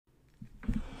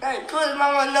Like, put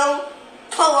mama no,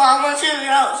 put all my shit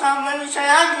out, so I'm gonna say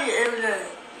I did everything.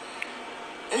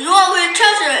 And you always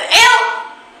trusting L?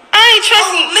 I ain't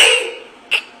trusting me.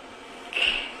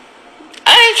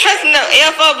 I ain't trusting no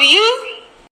F over you.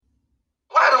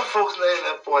 Why don't folks name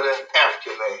that boy that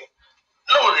African name?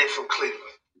 No, they from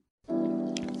Cleveland.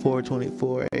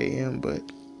 4:24 a.m., but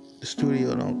the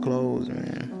studio don't close,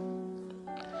 man.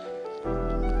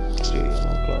 Studio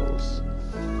don't close.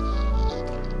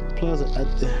 Plus,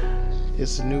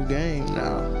 it's a new game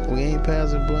now. We ain't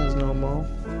passing blunts no more.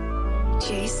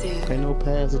 Jason, ain't no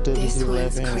passing to the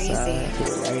left hand crazy. side, to the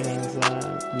right hand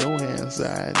side, no hand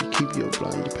side. You keep your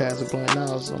blunt. You pass a blunt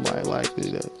now, somebody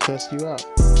likely to cuss you out.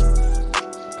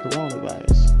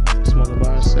 Coronavirus. Smoking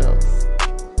by herself.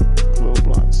 Little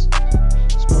blunts.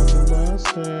 Smoking by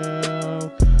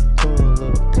herself. Pull a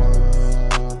little blunt.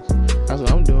 That's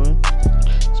what I'm doing.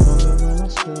 Smoking by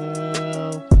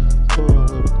myself. Pull a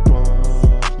little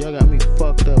blunt. Y'all got me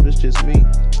fucked up. It's just me.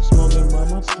 Smoking by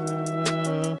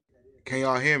myself. Can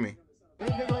y'all hear me?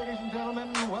 Ladies and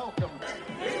gentlemen, welcome.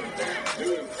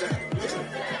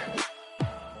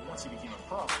 Once he became a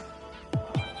pro,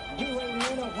 he weighed in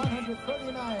at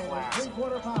 139 and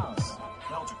 3/4 pounds.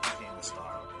 Meldrick became the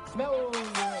star.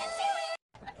 Meldrick.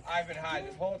 I've been high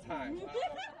this whole time.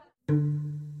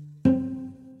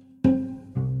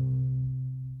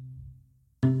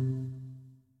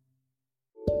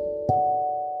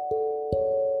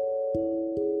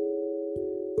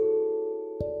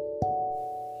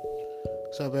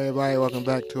 What's up, everybody? Welcome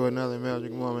back to another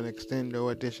Meldrick Moment Extendo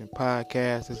Edition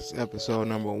podcast. This is episode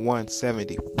number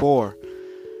 174.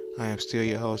 I am still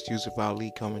your host, Yusuf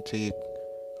Ali, coming to you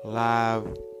live,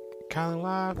 kind of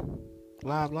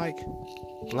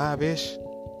live-ish.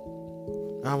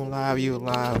 I'm alive, you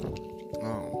alive.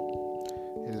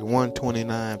 It is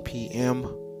 1:29 p.m.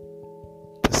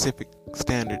 Pacific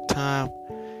Standard Time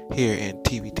here in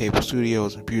TV Table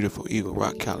Studios in beautiful Eagle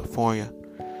Rock, California.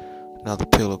 Another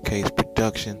pillowcase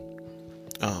production.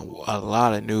 A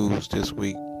lot of news this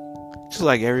week, just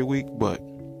like every week, but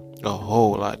a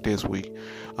whole lot this week.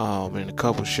 And a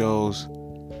couple shows,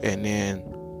 and then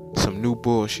some new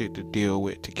bullshit to deal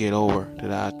with, to get over,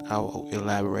 that I'll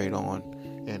elaborate on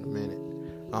in a minute.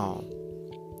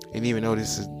 And even though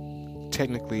this is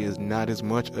technically is not as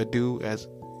much ado as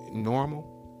normal,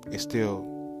 it's still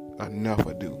enough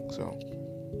ado. So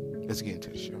let's get into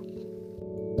the show.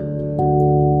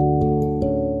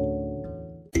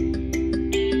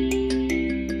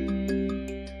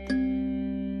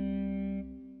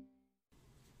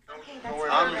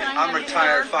 I'm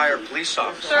retired fire police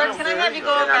officer. Sir, can I have you go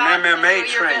And I'm MMA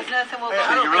trained.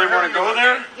 So you really want to go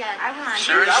there? Yeah, I want.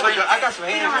 Seriously? I got some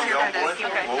hands on you, old boy.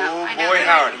 Oh, boy,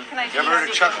 Howdy. You ever heard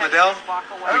of Chuck Liddell?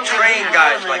 We train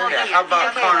guys like that. How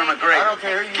about Conor McGregor?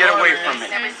 Get away from me.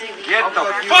 Get the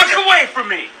fuck away from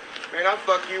me! Man, I'll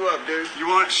fuck you up, dude. You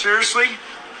want it seriously?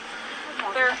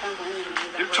 Sir.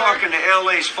 You're talking to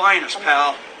LA's finest,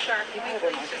 pal. Sir,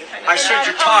 I said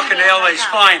you're talking to LA's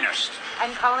finest.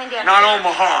 I'm calling down. Not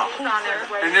Omaha.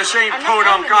 And this ain't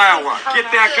Podunk, Iowa. Get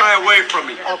that guy away from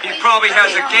me. He probably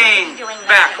has a gang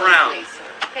background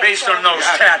based on those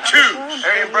tattoos.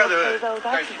 Hey, brotherhood.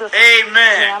 Thank you.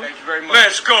 Amen. Thank you very much.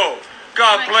 Let's go.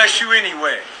 God bless you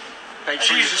anyway. Thanks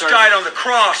for your Jesus service. died on the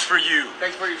cross for you.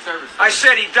 Thanks for your service. I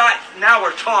said he died. Now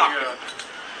we're talking.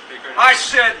 I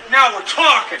said, now we're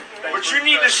talking. But you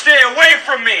need to stay away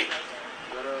from me.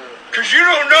 Because you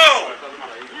don't know.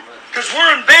 Because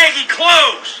we're in baggy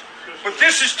clothes. But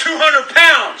this is 200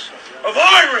 pounds of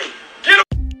artery. Get him.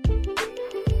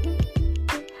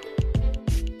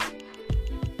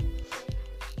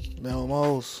 Mel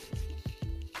Moles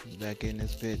back in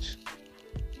this bitch.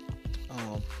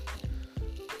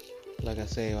 Like I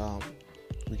say,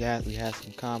 we had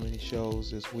some comedy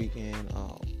shows this weekend.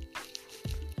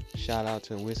 Shout out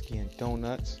to Whiskey and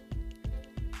Donuts.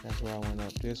 That's where I went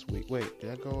up this week. Wait, did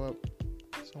I go up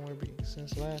somewhere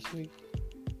since last week?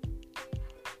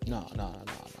 No.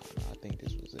 I think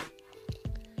this was it.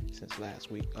 Since last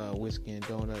week, Whiskey and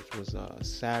Donuts was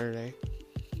Saturday,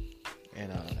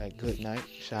 and at Good Night.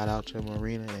 Shout out to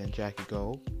Marina and Jackie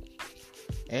Gold.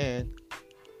 And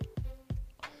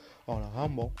on a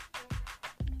humble,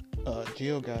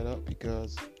 Jill got up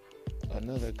because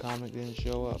another comic didn't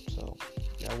show up, so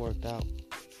that worked out.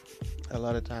 A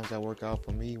lot of times that work out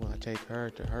for me when I take her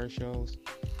to her shows,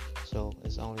 so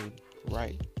it's only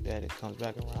right that it comes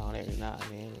back around every now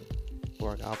and then and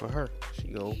work out for her. She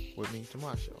go with me to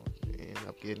my show and end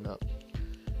up getting up.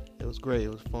 It was great. It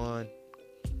was fun.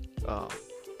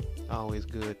 Always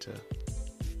good to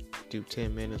do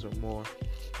 10 minutes or more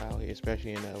out here,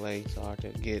 especially in LA. It's hard to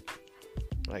get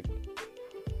like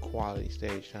quality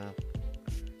stage time.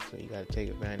 so you got to take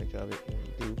advantage of it when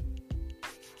you do.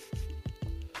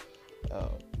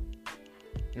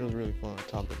 It was really fun to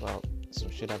talk about some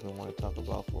shit I've been wanting to talk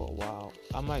about for a while.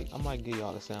 I might give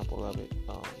y'all a sample of it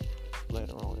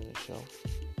later on in the show.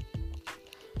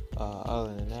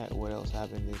 Other than that, what else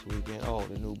happened this weekend? Oh,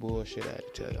 the new bullshit I had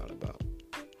to tell y'all about.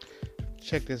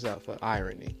 Check this out for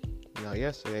irony. Now,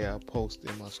 yesterday I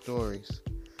posted my stories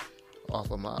off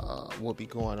of my what be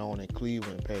going on in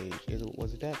Cleveland page.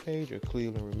 Was it that page or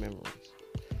Cleveland Remembrance?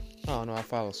 I don't know. I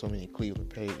follow so many Cleveland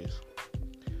pages.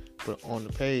 But on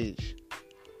the page,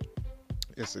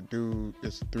 it's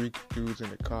three dudes in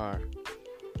the car,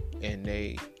 and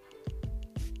they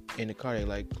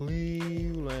like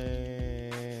Cleveland,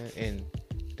 and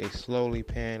they slowly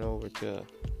pan over to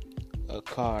a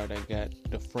car that got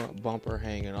the front bumper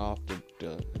hanging off,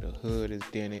 the hood is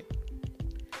dented,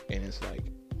 and it's like,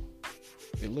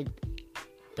 it looked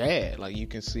bad. Like, you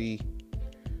can see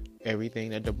everything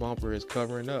that the bumper is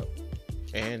covering up,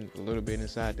 and a little bit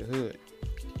inside the hood.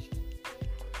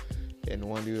 And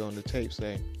one dude on the tape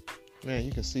say, "Man,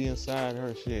 you can see inside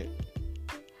her shit."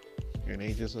 And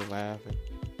they just were laughing.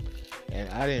 And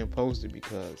I didn't post it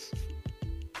because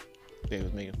they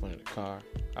was making fun of the car.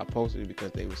 I posted it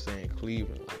because they were saying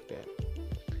Cleveland like that.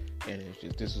 And it's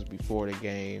just, this was before the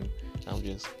game. I'm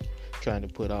just trying to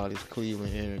put all this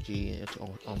Cleveland energy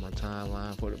on my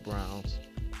timeline for the Browns.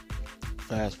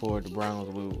 Fast forward, the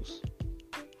Browns lose.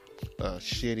 A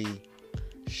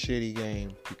shitty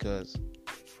game because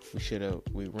we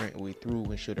threw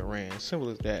and should have ran. Simple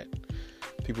as that.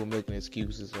 People making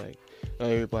excuses like, oh,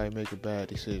 everybody make a bad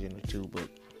decision or two, but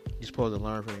you're supposed to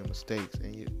learn from your mistakes.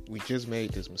 And we just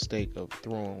made this mistake of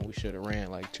throwing. We should have ran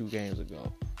like 2 games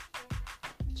ago.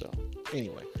 So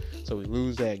anyway, so we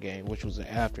lose that game, which was an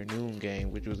afternoon game,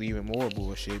 which was even more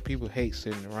bullshit. People hate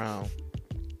sitting around.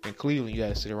 In Cleveland, you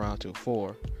gotta sit around till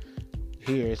 4.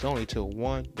 Here, it's only till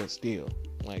 1, but still,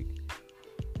 like,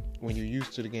 when you're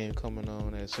used to the game coming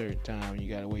on at a certain time, you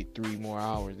gotta wait 3 more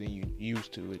hours than you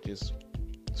used to. It's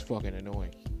fucking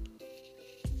annoying.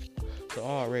 So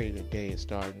already the day is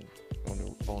starting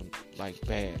on like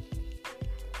bad.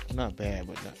 Not bad,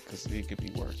 but not, because it could be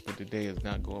worse. But the day is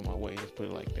not going my way. Let's put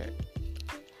it like that.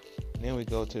 And then we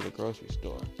go to the grocery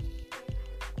store,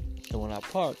 and when I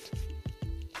parked,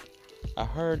 I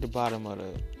heard the bottom of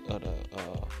the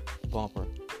bumper,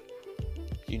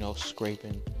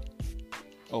 scraping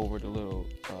over the little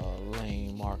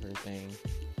lane marker thing.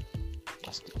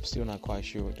 I'm still not quite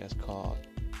sure what that's called.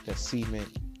 That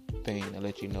cement thing that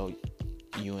let you know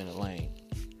you in a lane.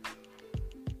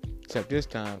 Except this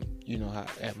time, you know how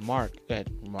at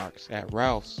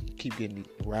Ralph's, keep getting these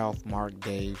Ralph, Mark,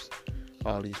 Dave's,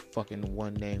 all these fucking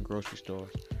one name grocery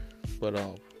stores. But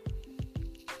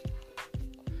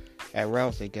at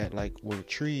Ralph's they got like where the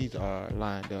trees are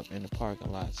lined up in the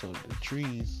parking lot. So the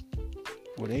trees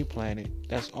where they planted,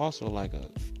 that's also like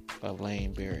a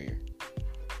lane barrier.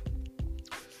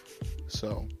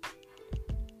 So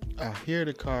I hear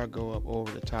the car go up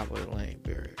over the top of the lane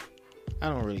barrier. I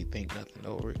don't really think nothing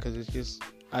over it because it's just,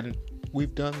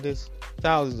 we've done this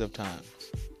thousands of times.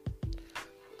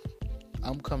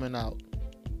 I'm coming out.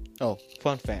 Oh,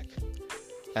 fun fact.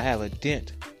 I have a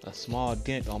small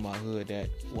dent on my hood that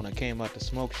when I came out the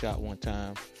smoke shop one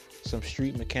time, some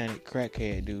street mechanic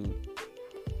crackhead dude,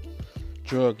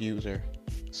 drug user,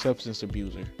 substance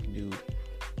abuser dude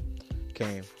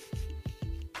came.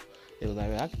 It was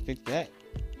like, I can fix that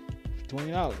for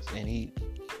 $20. And he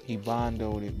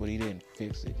bondoed it, but he didn't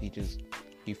fix it.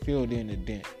 He filled in the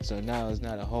dent. So now it's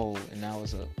not a hole, and now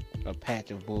it's a patch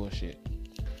of bullshit.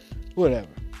 Whatever.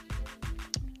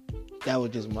 That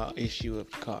was just my issue with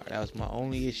the car. That was my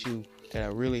only issue that I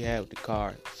really had with the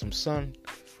car. Some sun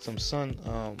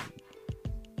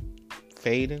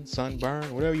fading,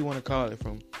 sunburn, whatever you want to call it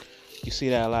from. You see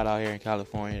that a lot out here in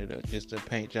California. Just a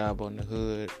paint job on the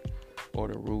hood or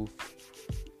the roof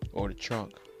or the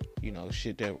trunk.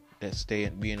 Shit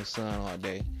that be in the sun all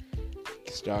day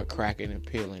can start cracking and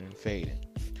peeling and fading.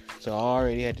 So I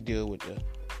already had to deal with the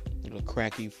little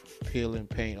cracky peeling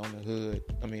paint on the hood.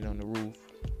 On the roof,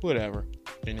 whatever.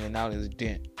 And then now there's a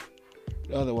dent.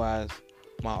 Otherwise,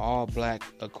 my all black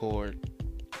Accord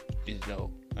is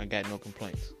dope. I got no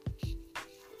complaints.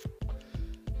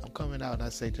 I'm coming out and I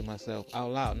say to myself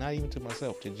out loud, not even to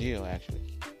myself, to Jill actually,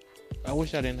 I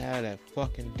wish I didn't have that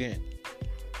fucking dent.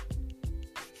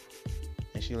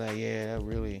 And she like, yeah, that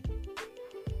really,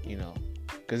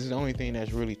 because it's the only thing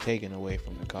that's really taken away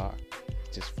from the car.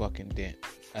 It's just fucking dent.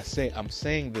 I'm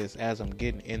saying this as I'm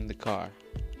getting in the car,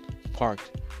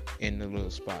 parked in the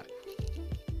little spot.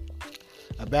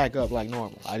 I back up like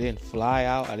normal. I didn't fly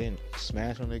out. I didn't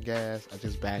smash on the gas. I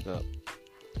just back up.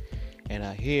 and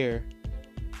I hear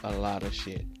a lot of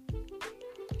shit.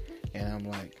 And I'm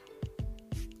like,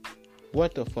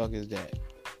 what the fuck is that?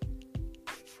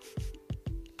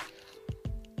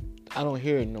 I don't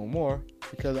hear it no more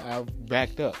because I've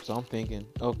backed up. So I'm thinking,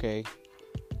 okay,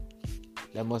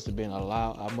 that must have been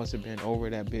loud. I must have been over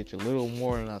that bitch a little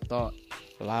more than I thought.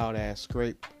 Loud ass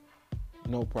scrape,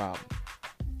 no problem.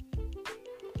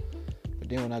 But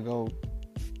then when I go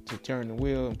to turn the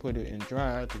wheel and put it in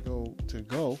drive to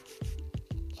go,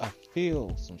 I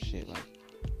feel some shit like,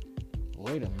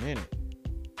 wait a minute,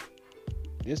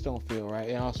 this don't feel right.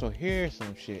 And I also hear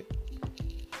some shit,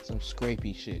 some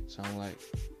scrapey shit. So I'm like,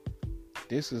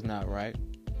 this is not right.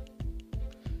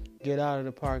 Get out of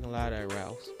the parking lot at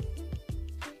Ralph's.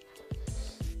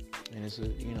 And it's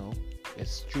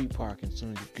it's street parking as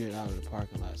soon as you get out of the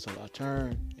parking lot. So I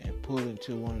turn and pull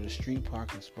into one of the street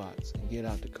parking spots and get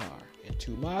out the car. And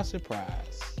to my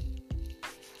surprise,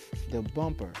 the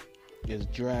bumper is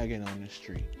dragging on the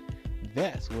street.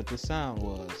 That's what the sound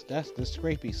was. That's the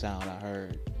scrapey sound I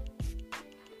heard.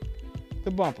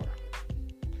 The bumper.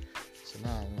 So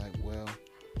now I'm like, well,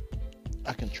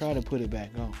 I can try to put it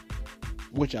back on,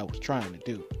 which I was trying to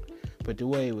do. But the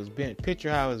way it was bent,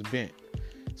 picture how it's bent.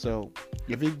 So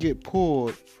if it get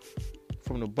pulled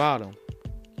from the bottom,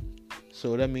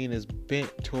 so that means it's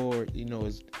bent toward,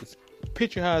 it's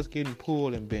picture how it's getting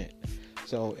pulled and bent.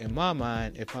 So in my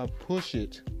mind, if I push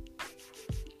it,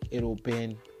 it'll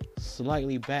bend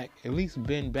slightly back, at least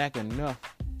bend back enough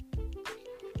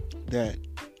that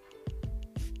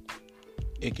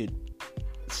it could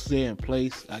stay in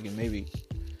place. I can maybe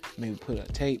put a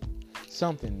tape,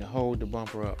 something to hold the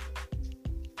bumper up.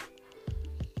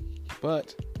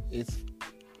 But it's,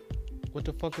 what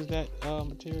the fuck is that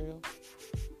material?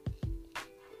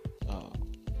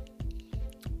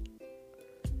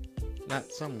 Not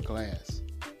some glass.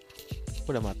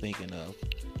 What am I thinking of?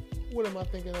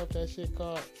 That shit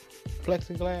called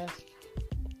plexiglass?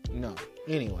 No.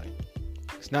 Anyway,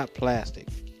 it's not plastic.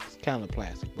 It's kind of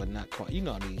plastic, but not quite. You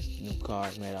know these new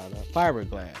cars made out of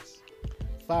fiberglass.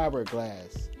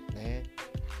 Fiberglass, man.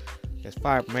 It's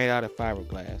made out of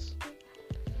fiberglass.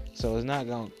 So it's not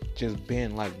going to just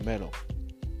bend like metal.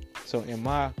 So in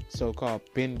my so-called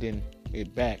bending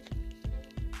it back,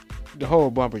 the whole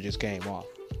bumper just came off.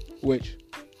 Which,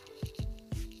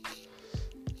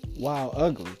 while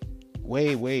ugly,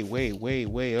 way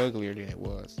uglier than it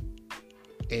was,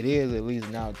 it is at least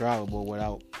now drivable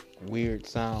without weird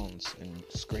sounds and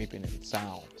scraping and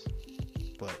sounds.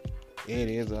 But it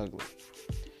is ugly.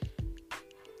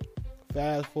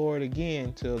 Fast forward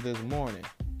again till this morning,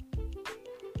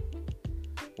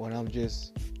 when I'm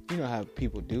just, you know how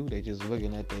people do, they just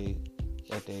looking at their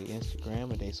Instagram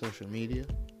and their social media,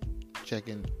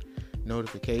 checking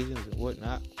notifications and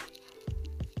whatnot.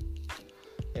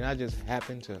 And I just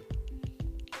happened to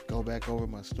go back over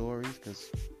my stories,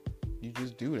 because you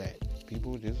just do that.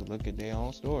 People just look at their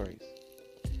own stories.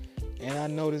 And I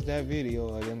noticed that video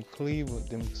of them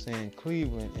saying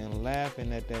Cleveland and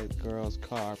laughing at that girl's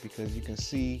car because you can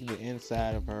see the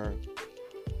inside of her,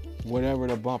 whatever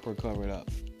the bumper covered up.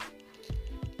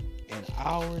 And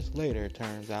hours later, it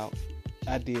turns out,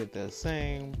 I did the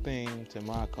same thing to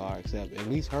my car, except at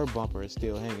least her bumper is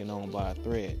still hanging on by a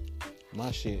thread. My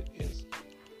shit is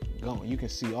gone. You can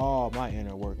see all my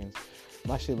inner workings.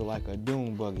 My shit look like a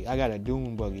dune buggy. I got a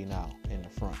dune buggy now in the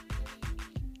front.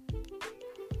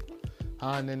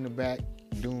 Honda in the back,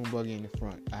 dune buggy in the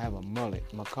front. I have a mullet.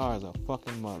 My car is a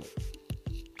fucking mullet.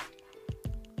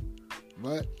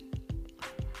 But,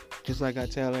 just like I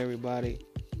tell everybody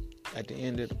at the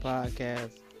end of the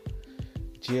podcast,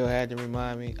 Jill had to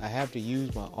remind me, I have to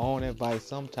use my own advice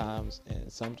sometimes,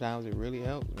 and sometimes it really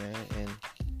helps, man. And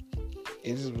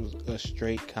it just was a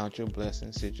straight count your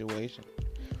blessing situation.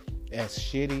 As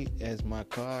shitty as my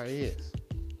car is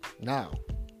now,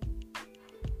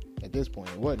 at this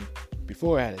point, it wasn't.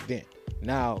 Before I had a dent.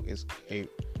 Now it's a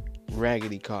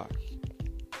raggedy car.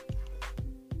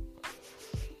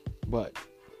 But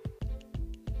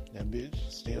that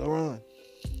bitch still run.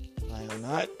 I am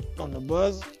not on the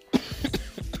bus.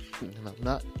 And I'm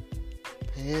not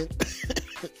paying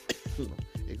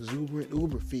exuberant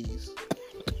Uber fees.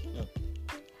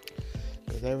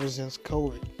 Because ever since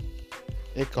COVID,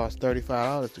 it costs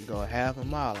 $35 to go a half a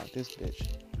mile out this bitch.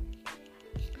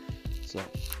 So,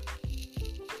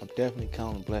 I'm definitely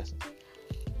counting blessings.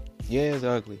 Yeah, it's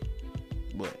ugly.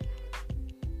 But,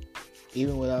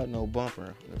 even without no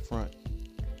bumper in the front,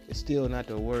 it's still not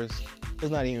the worst.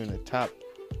 It's not even the top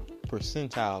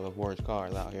percentile of worst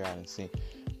cars out here I done seen.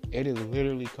 It is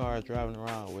literally cars driving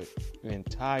around with the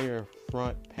entire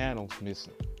front panels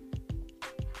missing.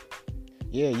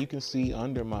 Yeah, you can see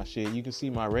under my shit. You can see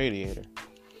my radiator.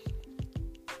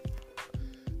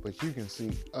 But you can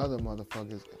see other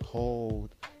motherfuckers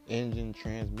hold engine,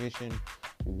 transmission,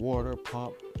 water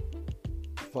pump,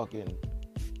 fucking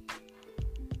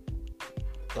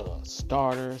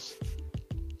starters,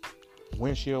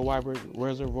 windshield wiper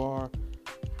reservoir,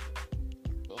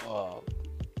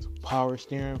 power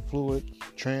steering fluid,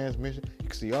 transmission. You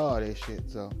can see all that shit.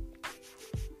 So,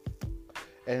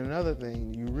 and another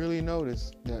thing you really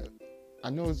notice that I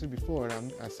noticed it before,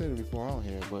 and I said it before on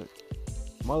here, but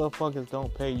motherfuckers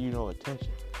don't pay you no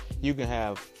attention. You can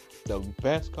have the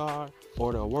best car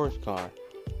or the worst car.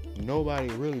 Nobody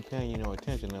really paying you no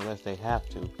attention unless they have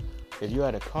to. If you're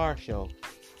at a car show,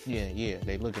 yeah,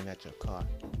 they looking at your car.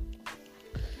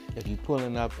 If you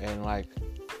pulling up and like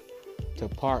to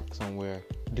park somewhere,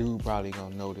 dude probably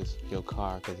gonna notice your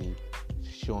car because he's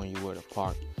showing you where to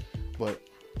park. But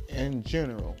in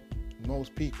general,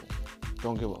 most people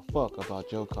don't give a fuck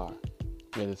about your car.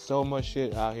 There's so much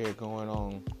shit out here going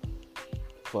on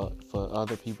for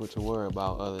other people to worry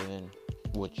about other than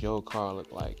what your car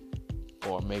look like,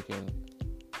 or making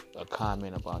a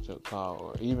comment about your car,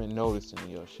 or even noticing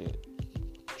your shit.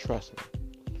 Trust me.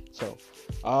 So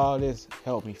all this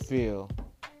helped me feel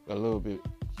a little bit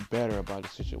better about the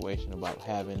situation, about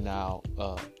having now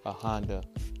a Honda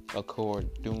Accord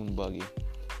dune buggy.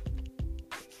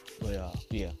 But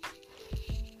yeah,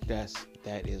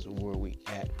 that is where we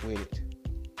at with it.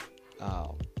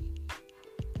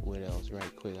 What else,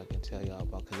 right quick, I can tell y'all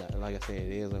about, because like I said,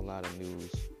 it is a lot of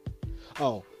news.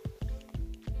 Oh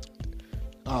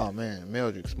man,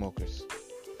 Meldrick smokers,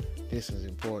 this is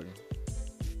important.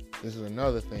 This is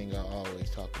another thing I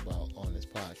always talk about on this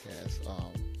podcast.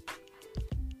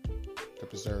 The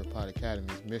Preserve Pot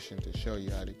Academy's mission to show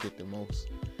you how to get the most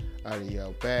out of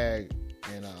your bag,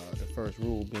 and the first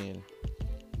rule being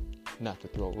not to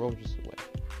throw roaches away.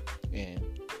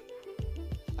 And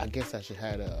I guess I should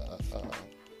have a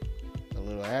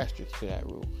little asterisk to that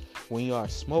rule. When you are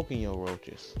smoking your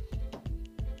roaches,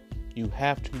 you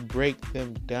have to break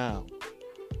them down.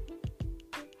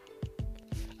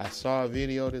 I saw a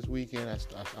video this weekend. I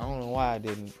don't know why I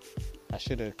didn't. I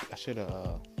should have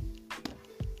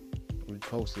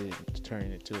reposted it to turn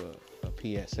it into a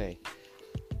PSA.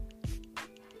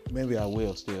 Maybe I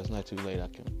will still. It's not too late.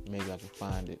 Maybe I can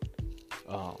find it.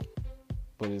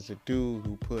 But it's a dude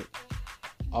who put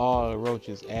all the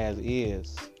roaches as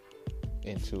is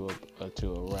into a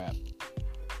wrap,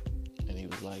 and he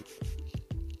was like,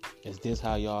 "Is this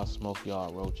how y'all smoke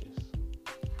y'all roaches?"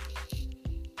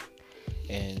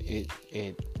 And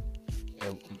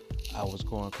I was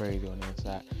going crazy on the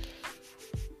inside.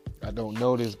 I don't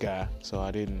know this guy, so I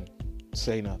didn't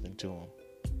say nothing to him.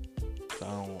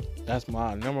 So that's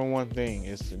my number one thing,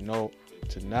 is to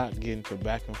not get into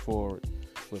back and forward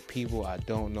with people I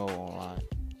don't know online,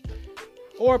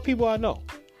 or people I know,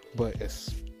 but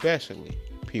especially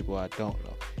people I don't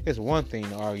know. It's one thing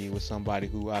to argue with somebody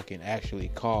who I can actually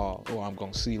call, or I'm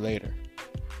gonna see later,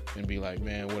 and be like,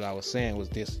 man, what I was saying was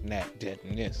this and that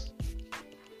and this.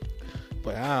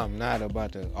 But I'm not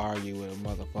about to argue with a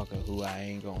motherfucker who I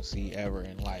ain't gonna see ever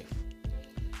in life.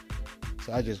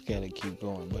 So I just gotta keep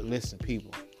going. But listen,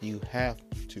 people, you have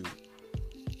to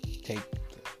take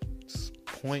the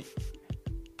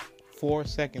 0.4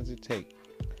 seconds it take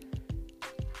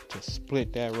to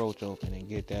split that roach open and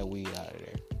get that weed out of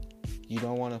there. You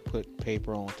don't want to put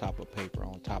paper on top of paper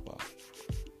on top of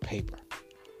paper.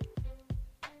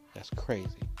 That's crazy.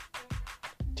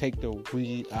 Take the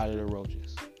weed out of the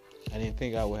roaches. I didn't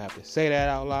think I would have to say that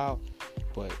out loud,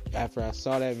 but after I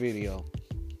saw that video,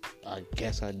 I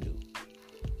guess I do.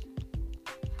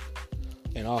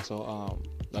 And also,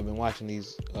 I've been watching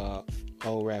these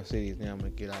old rap cities. Now I'm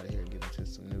gonna get out of here and get into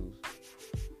some news.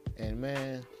 And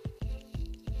man,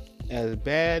 as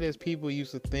bad as people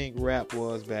used to think rap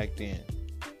was back then,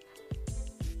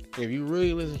 if you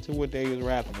really listen to what they was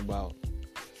rapping about,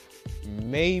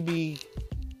 maybe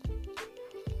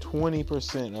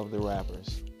 20% of the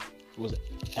rappers was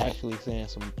actually saying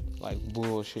some like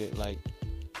bullshit, like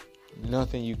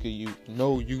nothing you could use,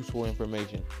 no useful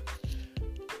information.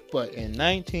 But in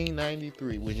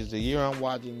 1993, which is the year I'm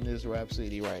watching this rap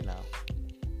city right now,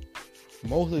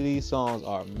 most of these songs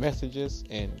are messages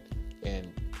and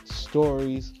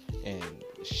stories and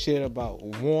shit about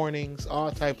warnings,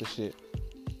 all type of shit.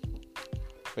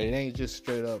 But it ain't just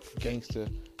straight up gangster,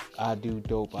 I do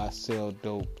dope, I sell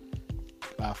dope,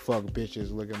 I fuck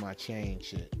bitches, look at my chain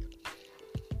shit.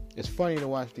 It's funny to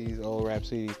watch these old rap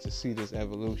CDs to see this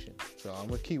evolution. So I'm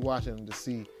gonna keep watching them to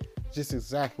see just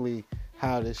exactly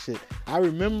how this shit. I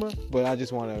remember, but I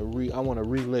just want to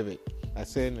relive it I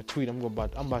said in the tweet, I'm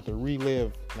about to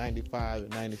relive 95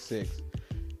 and 96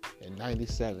 and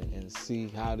 97 and see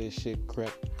how this shit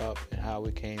crept up and how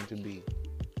it came to be.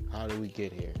 How did we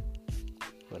get here?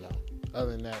 But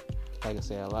other than that, like I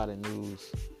said, a lot of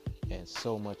news and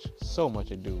so much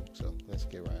to do. So let's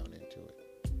get right on into it.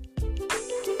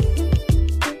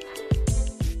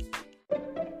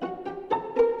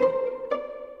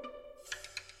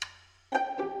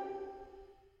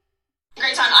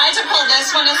 Great time. I had to pull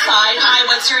this one aside. Hi,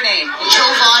 what's your name?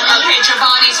 Giovanni. Okay,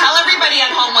 Giovanni, tell everybody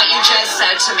at home what you just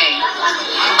said to me.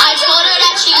 I told her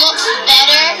that she looks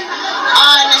better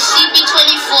on a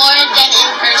CP24 than in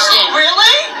person.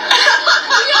 Really?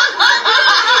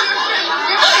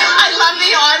 I love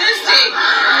the honesty.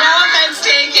 No offense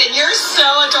taken. You're so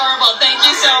adorable. Thank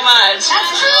you so much.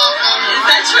 That's true. Is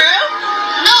that true?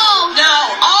 No. No.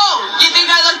 Oh, you think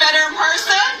I look better in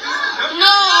person?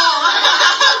 No.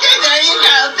 Okay, there you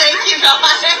go. Thank you, guys.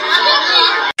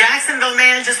 Jacksonville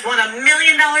man just won $1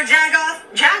 million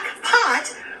jackpot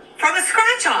from a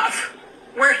scratch-off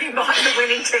where he bought the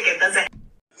winning ticket. That's it.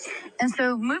 And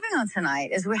so moving on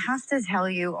tonight is we have to tell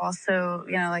you also,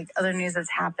 like other news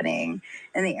that's happening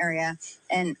in the area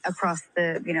and across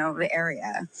the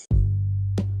area.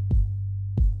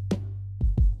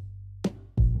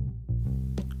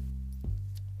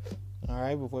 All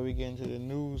right, before we get into the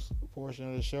news portion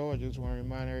of the show, I just want to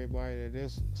remind everybody that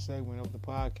this segment of the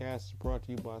podcast is brought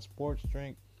to you by Sports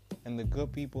Drink and the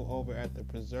good people over at the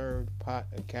Preserved Pot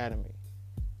Academy,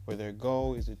 where their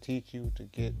goal is to teach you to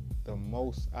get the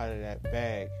most out of that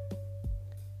bag.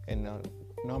 And the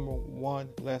number one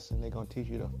lesson they're going to teach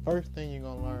you, the first thing you're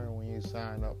going to learn when you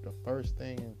sign up, the first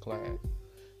thing in class,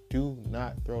 do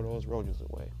not throw those roaches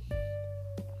away.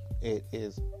 It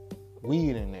is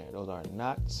weed in there. Those are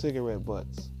not cigarette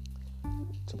butts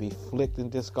to be flicked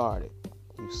and discarded.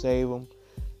 You save them.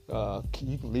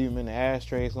 You can leave them in the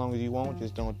ashtray as long as you want.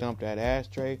 Just don't dump that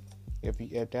ashtray. If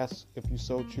you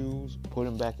so choose, put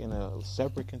them back in a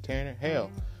separate container. Hell,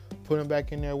 put them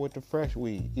back in there with the fresh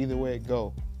weed. Either way it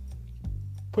go.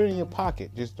 Put it in your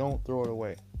pocket. Just don't throw it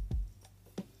away.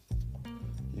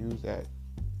 Use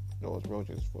those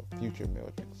roaches for future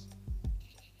Meldricks.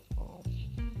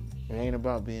 It ain't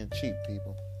about being cheap,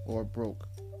 people, or broke.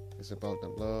 It's about the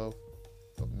love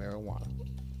of marijuana.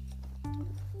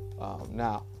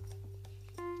 Now,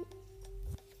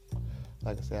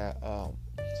 like I said,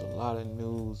 it's a lot of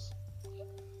news.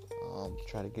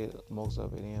 Try to get most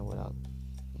of it in without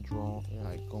going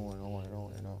on and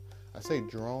on and on. I say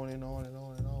droning on and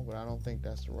on and on, but I don't think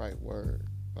that's the right word.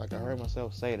 Like I heard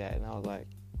myself say that, and I was like,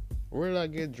 where did I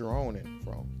get droning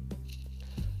from?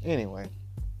 Anyway.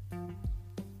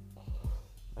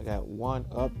 I got one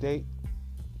update.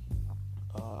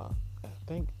 I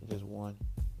think just one.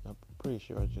 I'm pretty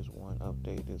sure it's just one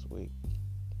update this week.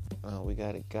 We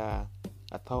got a guy.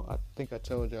 I think I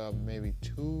told y'all maybe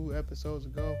 2 episodes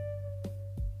ago.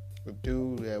 A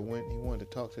dude that he wanted to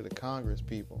talk to the Congress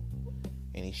people,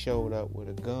 and he showed up with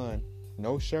a gun,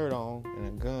 no shirt on, and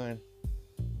a gun,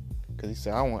 because he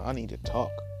said, I need to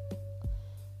talk.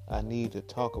 I need to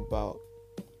talk about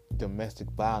domestic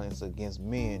violence against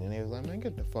men. And they was like, man,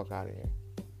 get the fuck out of here.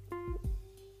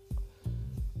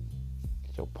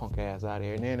 Get your punk ass out of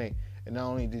here. And not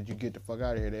only did you get the fuck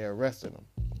out of here, they arrested him.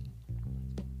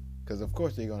 Because of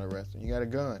course they're going to arrest him. You got a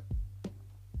gun.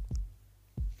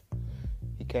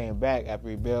 He came back after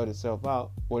he bailed himself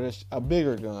out with a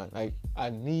bigger gun. Like, I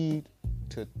need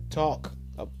to talk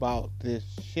about this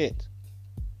shit.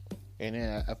 And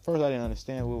then at first I didn't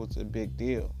understand what was the big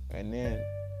deal. And then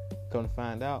come to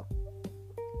find out,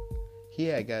 he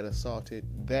had got assaulted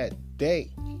that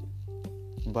day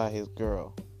by his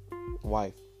girl,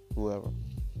 wife, whoever.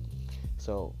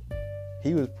 So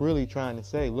he was really trying to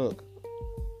say, look,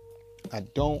 I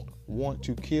don't want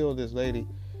to kill this lady,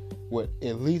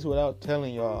 at least without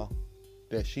telling y'all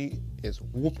that she is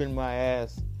whooping my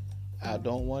ass. I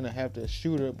don't want to have to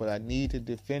shoot her, but I need to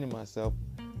defend myself.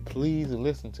 Please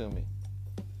listen to me.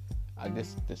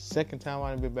 The second time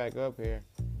I've been back up here,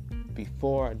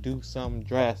 before I do something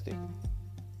drastic.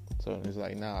 So it's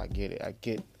like, nah, I get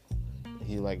it.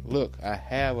 He's like, look, I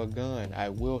have a gun. I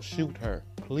will shoot her.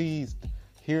 Please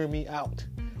hear me out.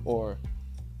 Or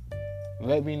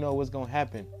let me know what's going to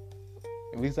happen.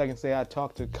 At least I can say I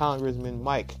talked to Congressman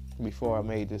Mike before I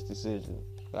made this decision.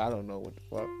 I don't know what the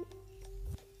fuck.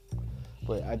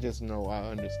 But I just know I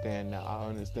understand now. I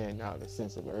understand now the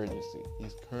sense of urgency.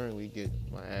 He's currently getting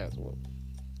my ass whooped.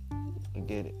 I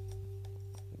get it.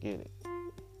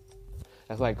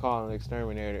 That's like calling an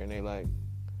exterminator and they like,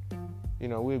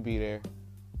 we'll be there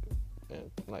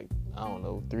in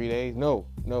 3 days. No.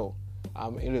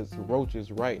 It is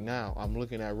roaches right now. I'm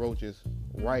looking at roaches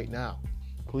right now.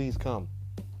 Please come.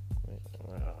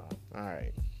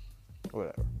 Alright.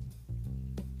 Whatever.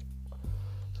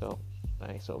 So,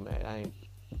 I ain't so mad.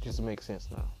 Just makes sense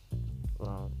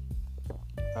now.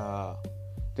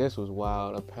 This was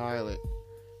wild. A pilot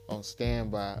on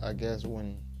standby, I guess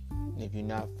if you're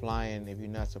not flying, if you're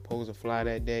not supposed to fly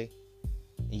that day,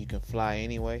 you can fly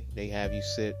anyway. They have you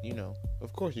sit,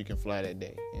 of course you can fly that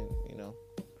day. And,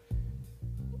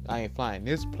 I ain't flying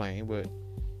this plane, but,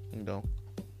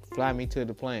 fly me to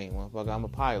the plane, motherfucker. I'm a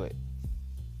pilot.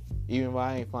 Even if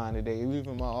I ain't flying today,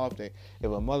 even my off day, if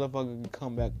a motherfucker can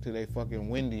come back to their fucking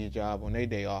windy job on their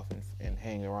day off and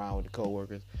hang around with the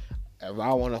coworkers, if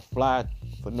I want to fly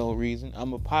for no reason,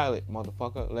 I'm a pilot,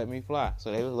 motherfucker. Let me fly.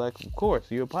 So they was like, of course,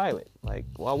 you're a pilot. Like,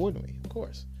 why wouldn't we? Of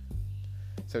course.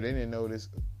 So they didn't know this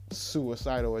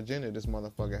suicidal agenda this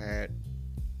motherfucker had.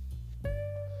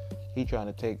 He trying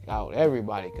to take out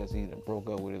everybody because he broke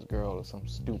up with his girl or some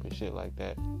stupid shit like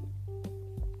that.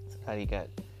 How he got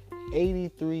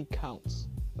 83 counts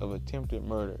of attempted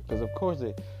murder. Because of course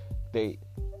he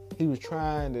was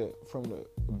trying to, from the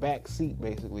back seat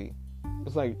basically.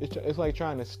 It's like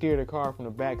trying to steer the car from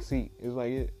the back seat. It's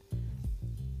like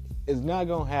it's not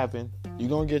gonna happen. You're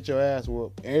gonna get your ass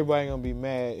whooped. Everybody gonna be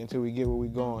mad until we get where we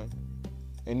going,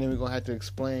 and then we're gonna have to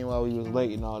explain why we was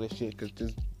late and all this shit because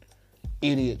this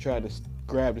idiot tried to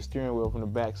grab the steering wheel from the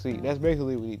back seat. That's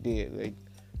basically what he did. They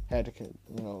had to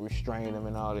restrain him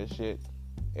and all this shit,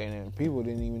 and then people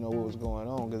didn't even know what was going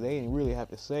on because they didn't really have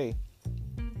to say,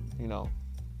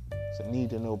 it's a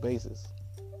need to know basis.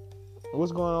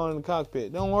 What's going on in the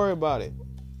cockpit? Don't worry about it.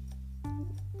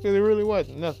 Because it really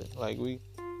wasn't nothing. Like, this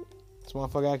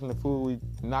motherfucker acting the fool, we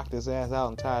knocked his ass out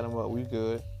and tied him up. We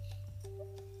good.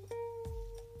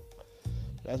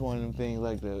 That's one of them things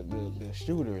like the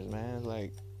shooters, man. It's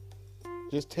like,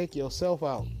 just take yourself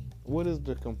out. What is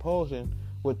the compulsion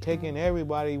with taking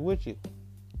everybody with you?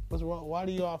 What's wrong? Why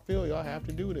do y'all feel y'all have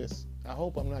to do this? I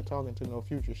hope I'm not talking to no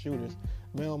future shooters.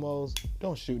 Melmos,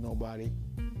 don't shoot nobody.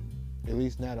 At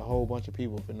least not a whole bunch of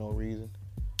people for no reason.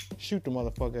 Shoot the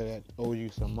motherfucker that owes you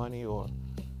some money or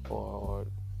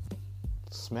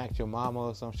smacked your mama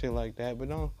or some shit like that. But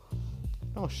don't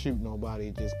shoot nobody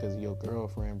just because your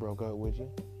girlfriend broke up with you.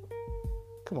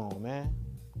 Come on, man.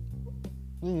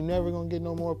 You're never gonna get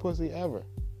no more pussy ever.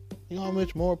 You know how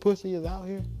much more pussy is out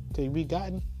here to be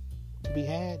gotten, to be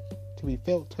had, to be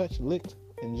felt, touched, licked,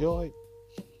 enjoyed?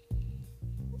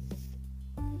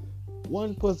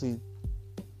 One pussy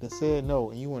that said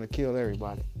no and you want to kill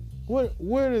everybody.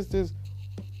 Where does this,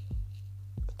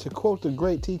 to quote the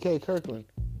great T.K. Kirkland,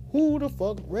 who the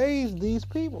fuck raised these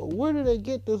people? Where do they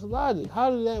get this logic?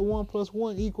 How did that 1 +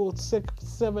 1 equal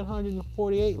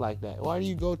 748 like that? Why do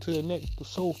you go to the next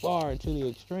so far to the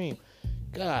extreme?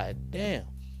 God damn.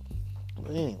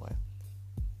 But anyway,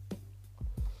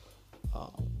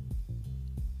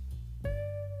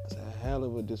 it's a hell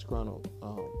of a disgruntled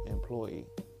employee.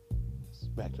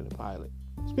 Back to the pilot.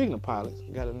 Speaking of pilots,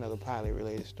 we got another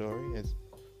pilot-related story.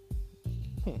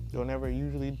 Don't ever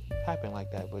usually happen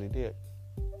like that, but it did.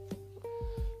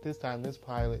 This time, this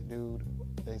pilot dude,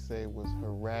 they say, was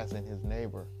harassing his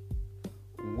neighbor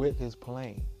with his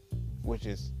plane, which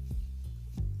is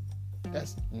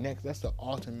that's the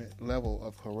ultimate level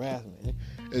of harassment.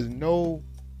 There's no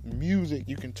music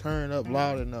you can turn up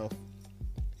loud enough.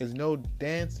 There's no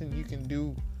dancing you can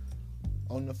do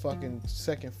on the fucking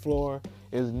second floor.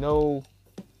 There's no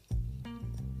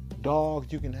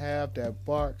dogs you can have that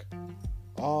bark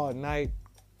all night.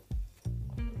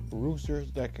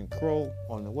 Roosters that can crow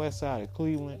on the west side of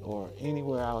Cleveland or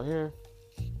anywhere out here.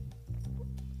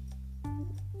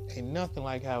 Ain't nothing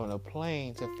like having a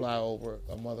plane to fly over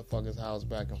a motherfucker's house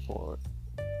back and forth.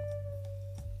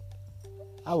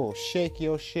 I will shake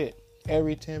your shit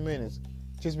every 10 minutes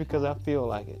just because I feel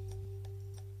like it.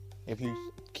 If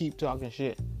you keep talking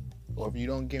shit, or if you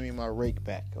don't give me my rake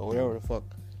back, or whatever the fuck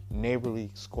neighborly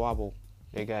squabble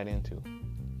they got into.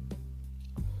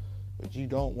 But you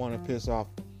don't want to piss off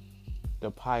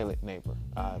the pilot neighbor,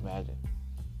 I imagine.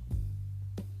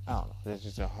 I don't know. That's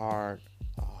just a hard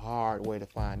way to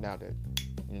find out that,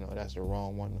 that's the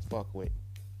wrong one to fuck with.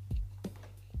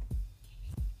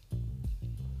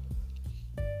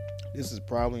 This is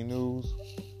probably news,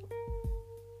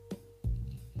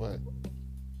 but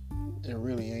it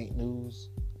really ain't news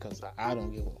because I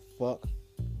don't give a fuck,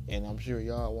 and I'm sure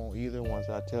y'all won't either once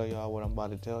I tell y'all what I'm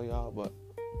about to tell y'all. But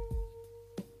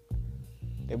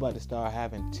they about to start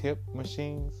having tip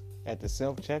machines at the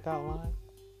self-checkout line.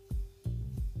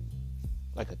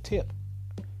 Like a tip.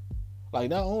 Like,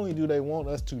 not only do they want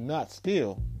us to not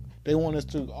steal, they want us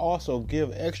to also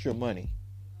give extra money.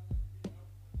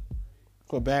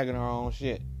 for bagging our own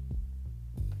shit,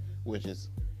 which is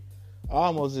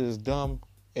almost as dumb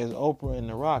as Oprah and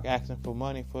The Rock asking for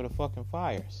money for the fucking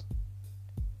fires.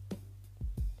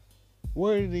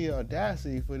 Where did the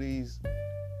audacity for these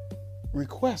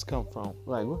requests come from?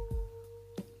 Like,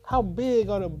 how big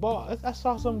are the balls? I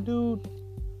saw some dude.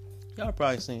 Y'all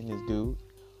probably seen this dude.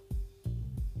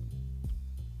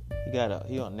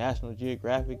 He on National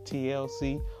Geographic,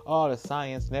 TLC, all the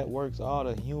science networks, all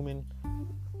the human,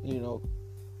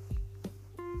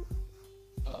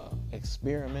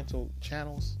 experimental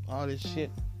channels, all this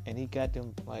shit, and he got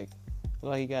them like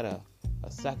he got a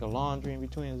sack of laundry in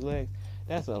between his legs.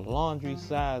 That's a laundry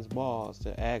size balls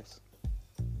to ask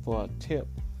for a tip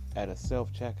at a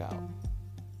self-checkout.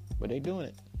 But they doing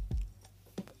it.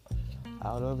 I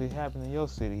don't know if it happened in your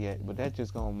city yet, but that's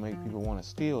just gonna make people want to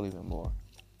steal even more.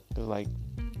 Cause like,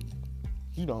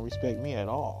 you don't respect me at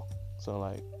all. So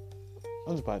like,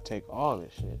 I'm just about to take all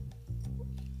this shit.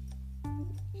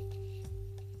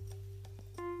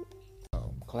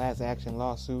 Class action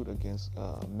lawsuit against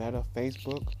Meta,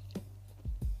 Facebook,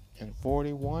 in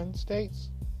 41 states.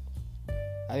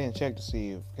 I didn't check to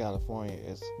see if California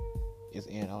is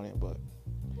in on it, but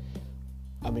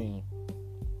I mean,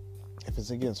 if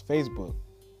it's against Facebook,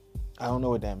 I don't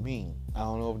know what that means. I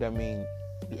don't know if that means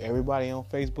do everybody on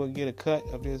Facebook get a cut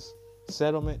of this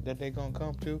settlement that they're gonna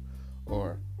come to,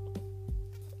 or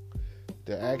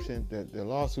the action that the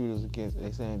lawsuit is against.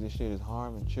 They saying this shit is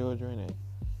harming children, and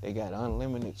they got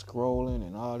unlimited scrolling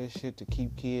and all this shit to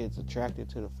keep kids attracted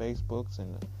to the Facebooks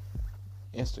and the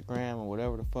Instagram or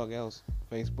whatever the fuck else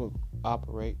Facebook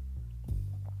operate.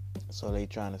 So they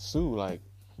trying to sue. Like,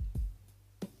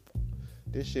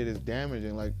 this shit is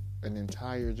damaging like an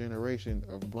entire generation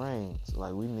of brains.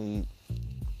 Like, we need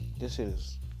this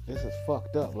is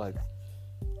fucked up. Like,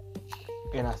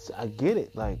 and I get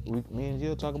it. Like, me and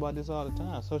Jill talk about this all the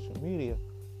time. Social media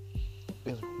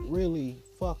is really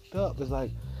fucked up. It's like,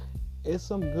 it's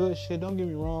some good shit. Don't get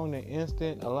me wrong. The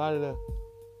instant, a lot of the,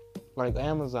 like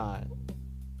Amazon,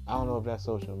 I don't know if that's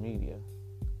social media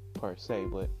per se,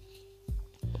 but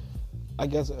I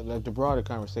guess like the broader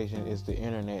conversation is the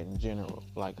internet in general.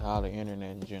 Like, how the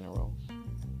internet in general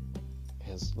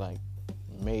has like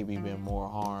maybe been more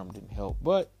harmed than helped.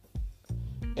 But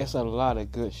it's a lot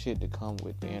of good shit to come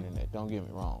with the internet. Don't get me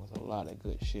wrong. It's a lot of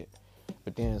good shit.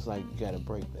 But then it's like, you gotta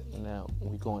break that. Now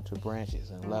we go into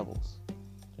branches and levels.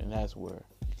 And that's where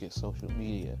you get social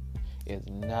media is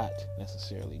not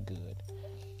necessarily good.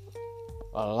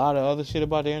 A lot of other shit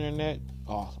about the internet,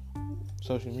 awesome.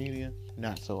 Social media,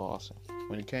 not so awesome.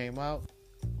 When it came out,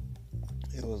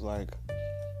 it was like,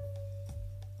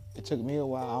 it took me a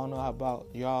while. I don't know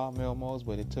about y'all, Melmos,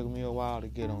 but it took me a while to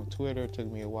get on Twitter. It took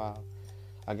me a while.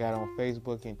 I got on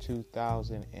Facebook in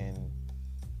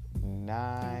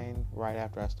 2009, right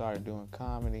after I started doing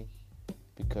comedy,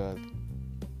 because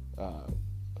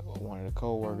one of the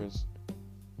co-workers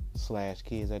 /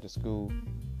 kids at the school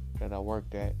that I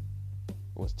worked at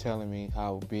was telling me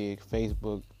how big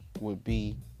Facebook would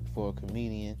be for a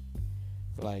comedian,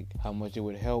 like how much it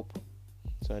would help.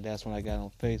 So that's when I got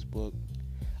on Facebook.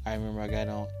 I remember I got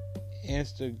on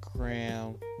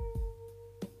Instagram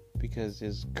because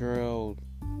this girl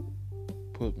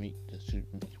put me,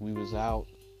 we was out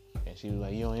and she was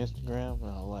like, "You on Instagram?"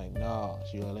 And I was like, "No."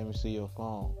 She was like, "Let me see your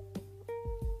phone."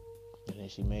 And then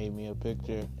she made me a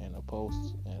picture and a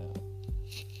post and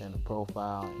a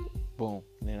profile, and boom.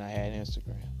 And then I had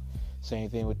Instagram. Same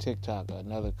thing with TikTok.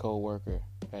 Another co-worker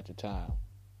at the time.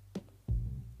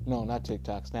 No, not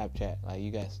TikTok, Snapchat. Like,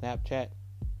 you got Snapchat?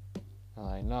 I'm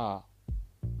like, nah.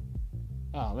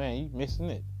 Oh man, you missing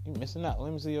it. You missing out.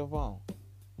 Let me see your phone.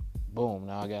 Boom,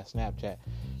 now I got Snapchat.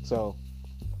 So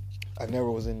I never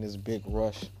was in this big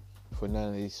rush for none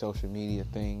of these social media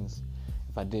things.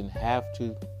 If I didn't have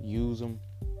to use them,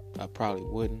 I probably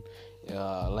wouldn't.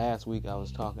 Last week I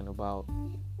was talking about,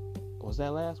 was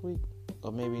that last week?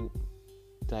 Or maybe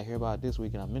did I hear about it this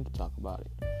week and I meant to talk about it?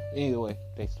 Either way,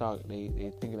 they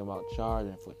thinking about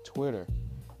charging for Twitter.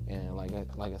 And like I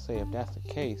say, if that's the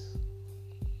case,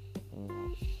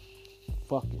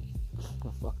 fuck it.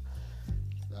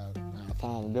 I'll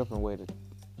find a different way to,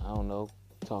 I don't know,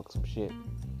 talk some shit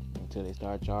until they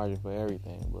start charging for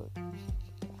everything. But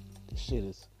this shit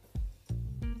is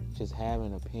just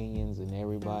having opinions and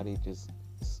everybody just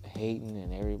hating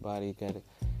and everybody gotta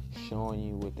showing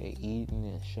you what they eating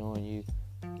and showing you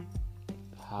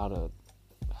how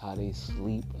they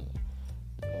sleep and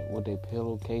what their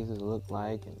pillowcases look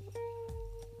like and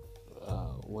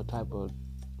what type of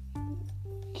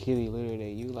kitty litter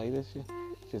they use. Like, this shit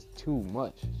just too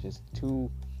much. Just too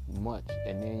much.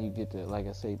 And then you get the, like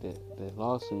I say, the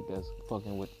lawsuit that's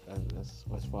fucking with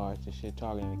as far as the shit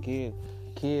talking to kids.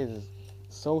 Kids is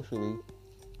socially,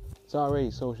 it's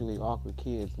already socially awkward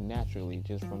kids naturally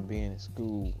just from being in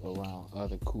school around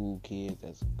other cool kids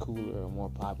that's cooler or more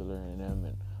popular than them,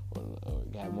 and or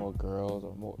got more girls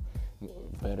or more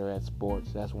better at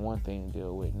sports. That's one thing to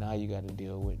deal with. Now you got to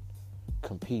deal with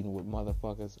competing with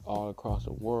motherfuckers all across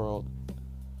the world,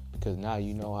 because now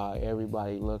you know how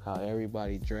everybody look, how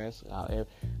everybody dress,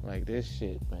 like this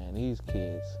shit, man. These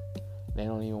kids, they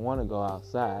don't even want to go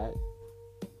outside.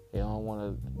 They don't want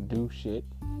to do shit.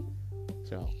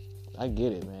 So I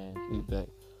get it, man. Like,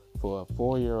 for a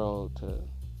 4-year-old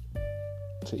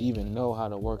to even know how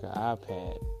to work an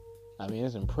iPad, I mean,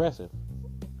 it's impressive.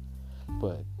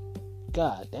 But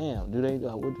god damn, do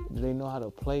they know how to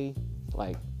play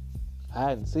like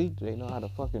hide and seek? Do they know how to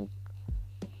fucking,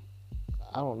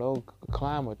 I don't know,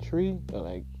 climb a tree? Or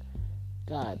like,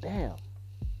 god damn.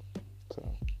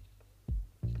 So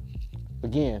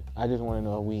again, I just want to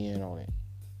know if we in on it.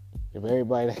 If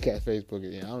everybody that got Facebook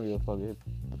is in, I don't give a fuck. It's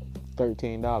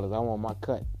 $13. I want my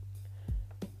cut.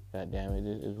 God damn it,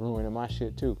 it's ruining my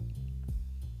shit too.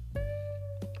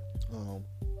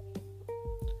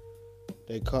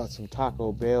 They caught some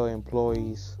Taco Bell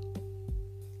employees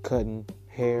cutting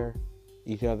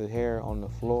each other's hair on the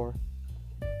floor,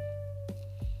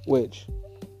 which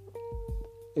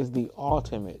is the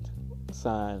ultimate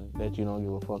sign that you don't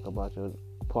give a fuck about your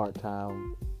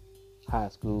part-time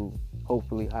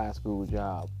hopefully high school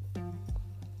job.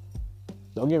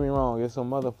 Don't get me wrong, there's some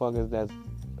motherfuckers that's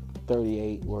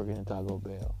 38 working in Taco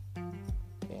Bell,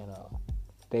 and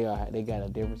they got a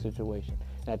different situation.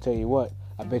 And I tell you what,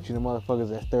 I bet you the motherfuckers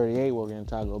that's 38 working in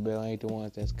Taco Bell ain't the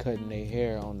ones that's cutting their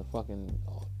hair on the fucking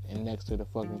and next to the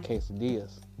fucking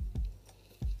quesadillas.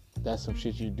 That's some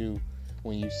shit you do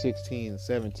when you 16,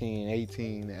 17,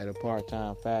 18 at a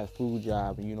part-time fast food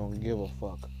job and you don't give a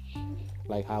fuck.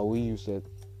 Like how we used to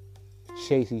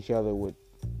chase each other with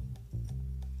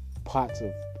pots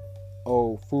of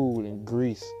old food and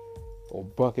grease or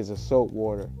buckets of soap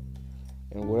water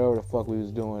and whatever the fuck we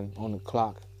was doing on the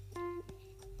clock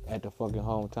at the fucking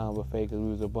hometown buffet, because we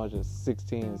was a bunch of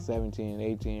 16, 17,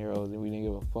 and 18-year-olds and we didn't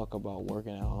give a fuck about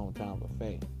working at a hometown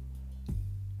buffet.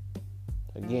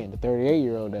 Again, the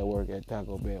 38-year-old that worked at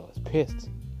Taco Bell is pissed.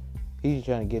 He's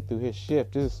trying to get through his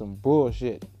shift. This is some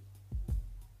bullshit.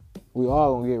 We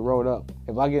all gonna get rolled up.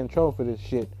 If I get in trouble for this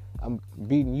shit, I'm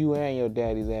beating you and your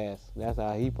daddy's ass. That's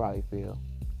how he probably feel.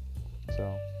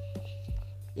 So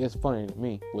it's funny to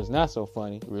me. What's not so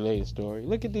funny, related story.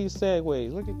 Look at these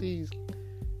segues. Look at these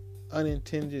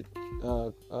unintended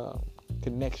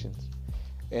connections.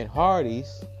 And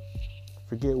Hardee's,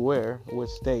 forget which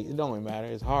state, it don't even matter,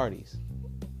 it's Hardee's.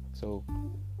 So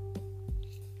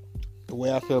the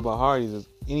way I feel about Hardee's is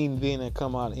anything that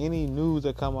come out, any news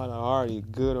that come out of Hardee,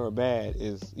 good or bad,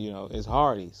 is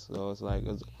Hardee's. So it's like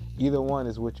either one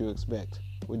is what you expect.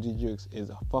 Is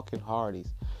a fucking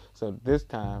Hardee's. So this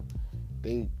time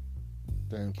the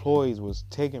employees was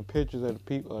taking pictures of the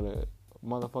people, of the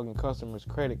motherfucking customers'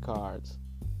 credit cards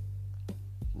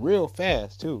real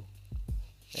fast too,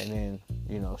 and then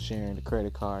sharing the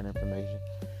credit card information.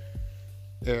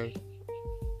 And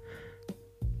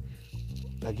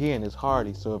again, it's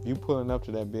Hardee. So if you pulling up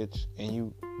to that bitch and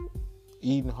you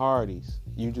eating Hardee's,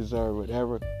 you deserve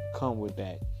whatever come with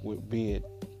that, be it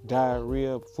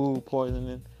diarrhea, food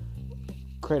poisoning,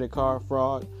 credit card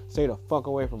fraud. Stay the fuck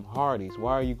away from Hardee's.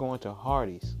 Why are you going to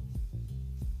Hardee's?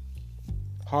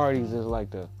 Hardee's is like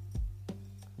the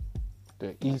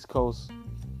East Coast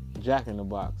Jack in the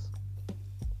Box.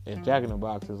 And Jack in the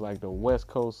Box is like the West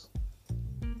Coast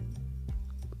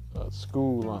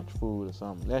school lunch food or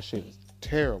something. That shit is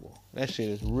terrible. That shit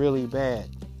is really bad.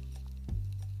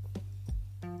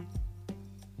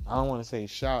 I don't want to say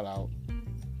shout out.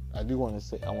 I do want to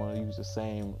say, I want to use the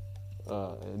same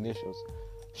initials.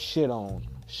 Shit on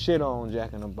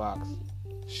Jack in the Box.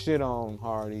 Shit on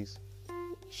Hardee's.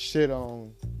 Shit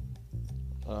on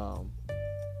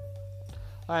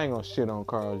I ain't gonna shit on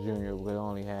Carl Jr. because I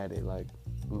only had it like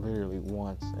literally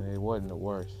once and it wasn't the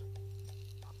worst.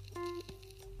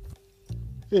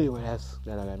 Anyway,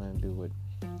 that I got nothing to do with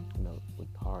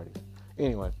with Hardee.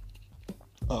 Anyway,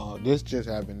 this just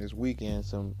happened this weekend.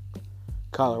 Some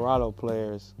Colorado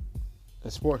players,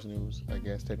 sports news, I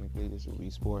guess technically this would be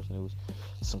sports news.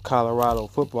 Some Colorado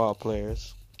football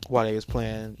players, while they was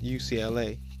playing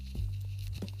UCLA,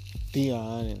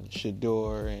 Dion and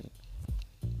Shador and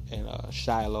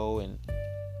Shiloh and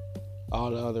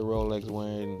all the other Rolex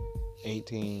wearing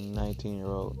 18,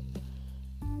 19-year-old,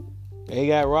 they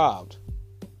got robbed.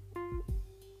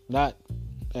 Not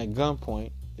at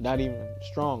gunpoint. not even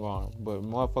strong arm, but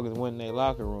motherfuckers went in their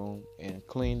locker room and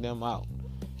cleaned them out.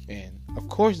 And of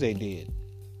course they did,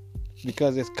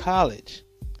 because it's college.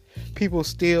 People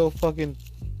steal fucking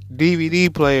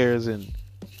DVD players and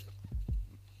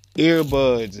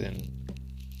earbuds and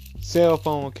cell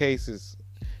phone cases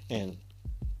and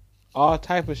all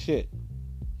type of shit.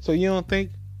 So you don't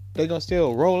think they're gonna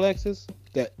steal Rolexes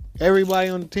that everybody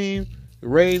on the team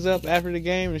raise up after the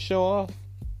game and show off?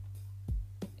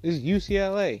 This is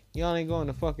UCLA. Y'all ain't going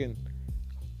to fucking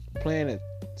playing at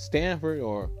Stanford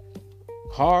or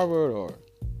Harvard or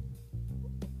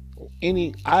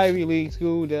any Ivy League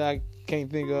school that I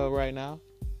can't think of right now.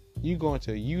 You going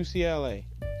to UCLA,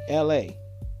 LA.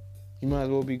 You might as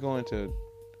well be going to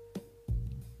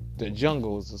the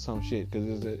jungles or some shit,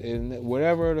 because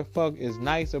whatever the fuck is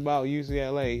nice about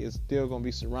UCLA is still gonna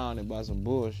be surrounded by some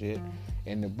bullshit,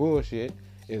 and the bullshit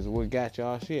is what got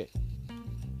y'all shit.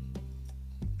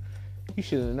 You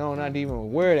should have known not to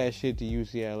even wear that shit to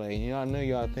UCLA. You know, I know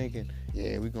y'all thinking,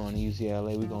 yeah, we going to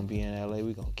UCLA, we gonna be in LA,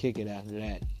 we gonna kick it after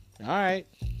that. All right,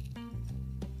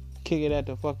 kick it at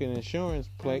the fucking insurance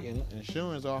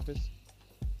office.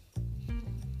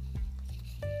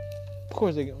 Of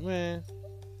course they go, man.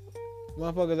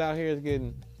 Motherfuckers out here is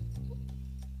getting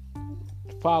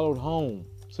followed home.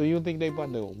 So you think they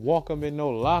about to walk up in no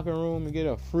locker room and get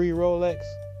a free Rolex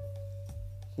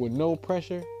with no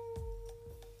pressure?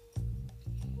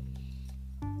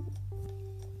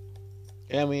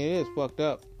 I mean, it is fucked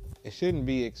up. It shouldn't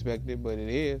be expected, but it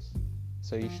is.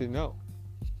 So you should know,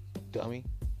 dummy.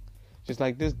 Just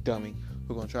like this dummy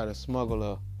who's gonna try to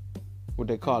smuggle what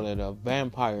they call it, a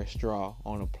vampire straw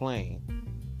on a plane.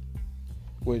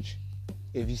 Which,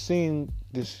 if you've seen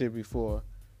this shit before,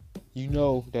 you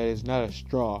know that it's not a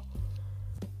straw.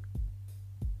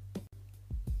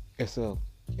 It's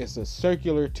a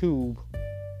circular tube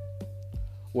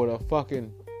with a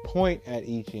fucking point at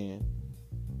each end.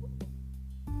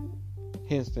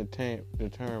 Hence the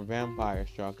term vampire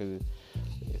straw, because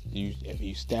if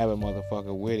you stab a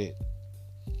motherfucker with it,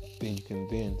 then you can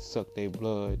then suck their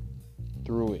blood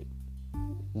through it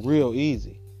real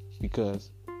easy,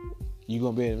 because you're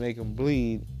going to be able to make them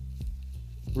bleed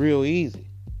real easy.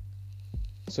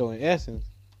 So in essence,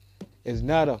 it's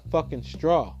not a fucking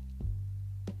straw.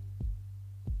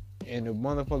 And the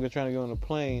motherfucker trying to get on the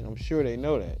plane, I'm sure they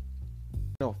know that.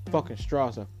 No fucking straw,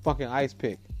 it's a fucking ice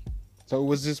pick. So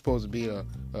was this supposed to be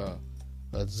a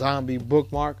zombie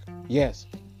bookmark? Yes.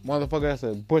 Motherfucker, that's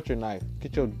a butcher knife.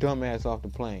 Get your dumb ass off the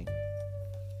plane.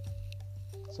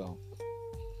 So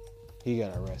he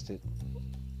got arrested.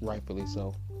 Rightfully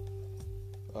so.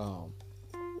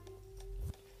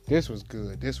 This was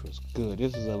good.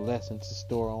 This is a lesson to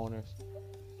store owners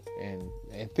and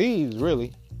thieves,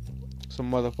 really.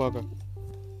 Some motherfucker.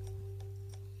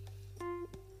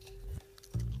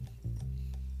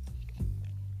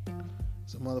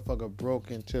 Some motherfucker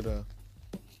broke into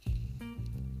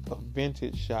a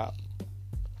vintage shop,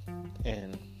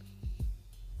 and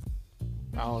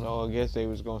I don't know, I guess they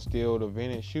was gonna steal the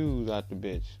vintage shoes out the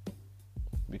bitch.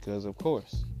 Because of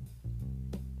course,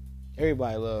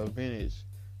 everybody love vintage,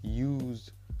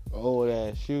 used, old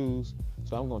ass shoes.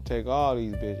 So I'm gonna take all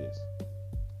these bitches.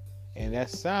 And that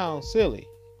sounds silly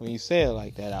when you say it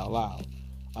like that out loud.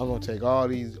 I'm gonna take all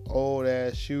these old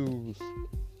ass shoes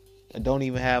that don't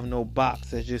even have no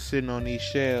box, that's just sitting on these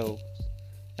shelves.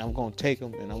 And I'm gonna take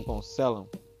them and I'm gonna sell them.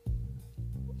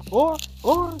 Or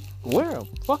wear them.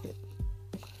 Fuck it.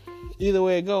 Either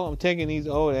way it go, I'm taking these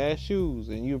old ass shoes,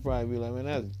 and you'll probably be like, man,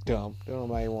 that's dumb. Don't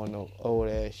nobody want no old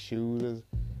ass shoes.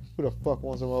 Who the fuck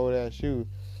wants some old ass shoes?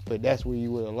 But that's where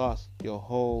you would have lost your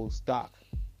whole stock.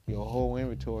 Your whole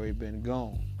inventory been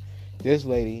gone. This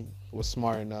lady was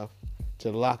smart enough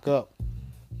to lock up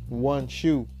one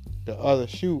shoe, the other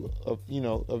shoe of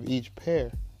each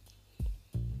pair.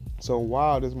 So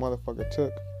while this motherfucker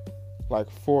took like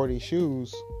 40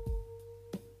 shoes,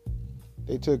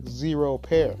 they took 0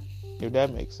 pair. If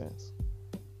that makes sense.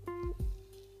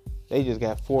 They just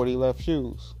got 40 left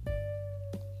shoes.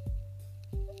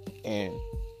 And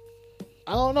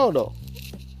I don't know though.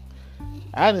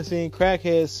 I done seen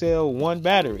crackheads sell one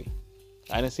battery.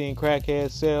 I done seen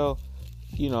crackheads sell,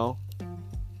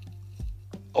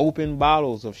 open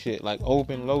bottles of shit, like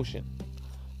open lotion.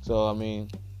 So I mean,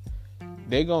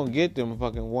 they gonna get them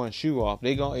fucking one shoe off.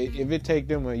 If it take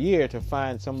them a year to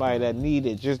find somebody that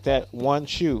needed just that one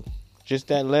shoe, just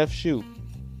that left shoe,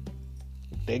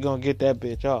 they gonna get that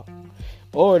bitch off.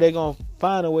 Or they gonna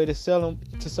find a way to sell them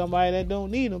to somebody that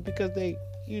don't need them, because they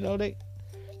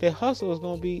the hustle is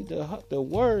gonna be the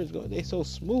words. They so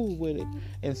smooth with it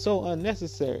and so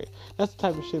unnecessary. That's the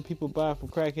type of shit people buy from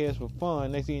crackheads for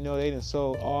fun. Next thing you know, they done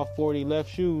sold all 40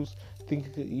 left shoes.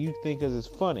 You think because it's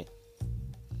funny,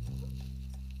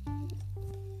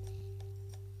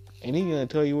 and he's gonna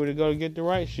tell you where to go to get the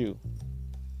right shoe.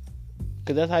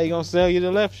 Cause that's how he gonna sell you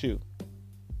the left shoe.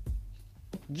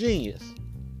 Genius.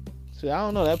 So I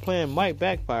don't know, that plan might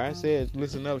backfire. I said,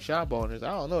 listen up, shop owners. I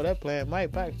don't know, that plan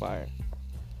might backfire.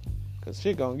 Cause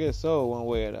shit gonna get sold one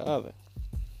way or the other.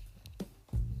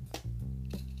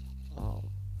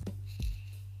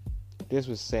 This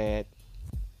was sad.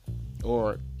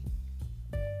 Or,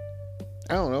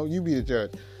 I don't know, you be the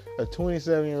judge. A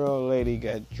 27-year-old lady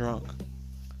got drunk.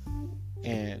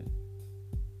 And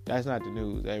that's not the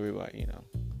news, everybody, you know.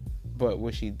 But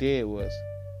what she did was,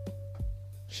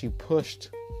 she pushed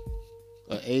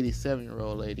an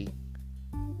 87-year-old lady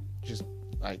just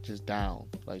down.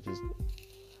 Like,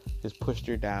 just pushed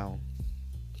her down.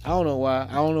 I don't know why.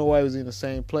 I don't know why it was in the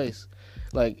same place.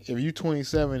 Like, if you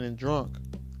 27 and drunk,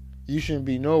 you shouldn't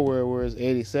be nowhere where it's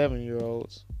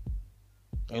 87-year-olds.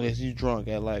 Unless you drunk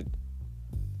at like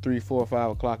 3, 4,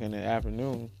 5 o'clock in the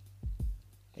afternoon.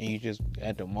 And you just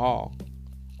at the mall.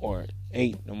 Or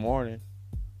 8 in the morning.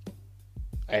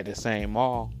 At the same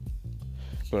mall.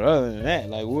 But other than that,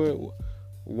 like,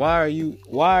 why are you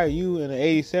and an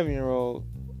 87-year-old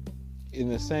in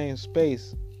the same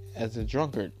space as a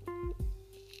drunkard?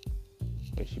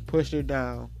 But she pushed her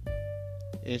down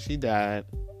and she died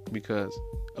because,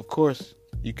 of course,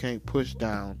 you can't push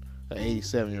down an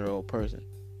 87-year-old person.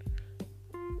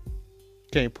 You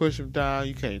can't push them down.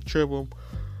 You can't trip them.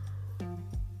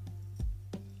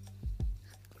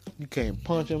 You can't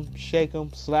punch them, shake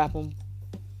them, slap them.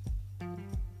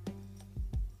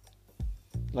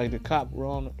 Like the cop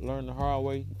learned the hard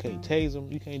way. You can't tase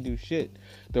them. You can't do shit.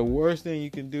 The worst thing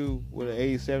you can do with an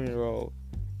 87-year-old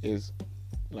is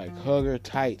like hug her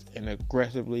tight and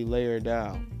aggressively lay her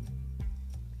down.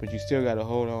 But you still got to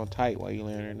hold on tight while you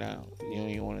laying her down. You don't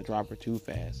even want to drop her too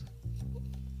fast.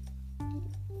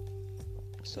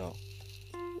 So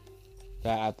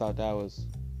I thought that was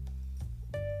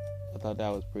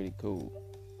pretty cool.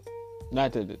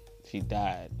 Not that she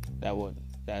died. That's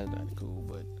not cool,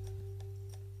 but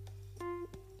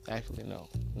actually no.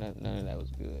 None of that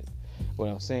was good. What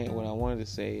I wanted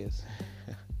to say is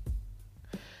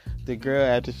the girl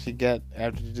after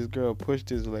this girl pushed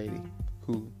this lady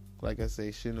who, like I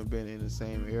say, shouldn't have been in the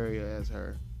same area as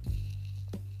her.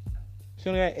 She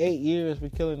only got 8 years for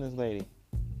killing this lady.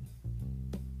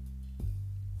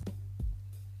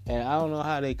 And I don't know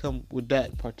how they come with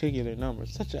that particular number.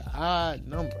 It's such an odd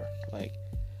number. Like,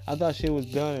 I thought shit was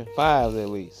done in 5s at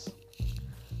least.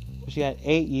 But she got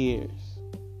 8 years.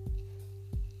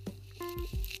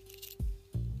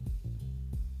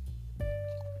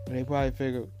 And they probably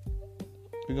figured,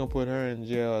 we're going to put her in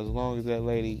jail as long as that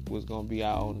lady was going to be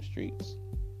out on the streets.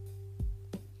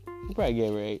 They probably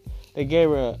gave her 8. They gave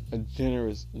her a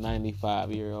generous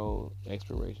 95-year-old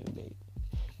expiration date.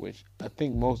 Which I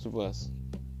think most of us,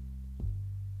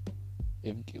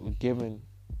 if given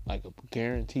like a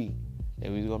guarantee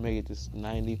that we was gonna make it to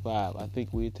 95, I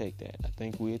think we'd take that. But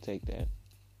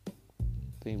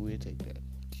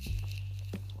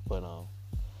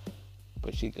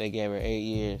they gave her 8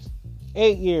 years.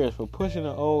 8 years for pushing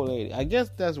an old lady. I guess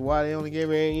that's why they only gave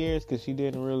her 8 years, because she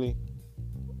didn't really.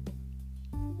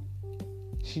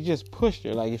 She just pushed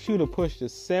her. Like, if she would have pushed a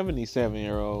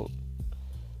 77-year-old,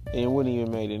 it wouldn't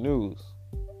even made the news.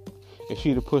 If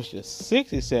she'd have pushed a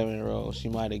 67-year-old, she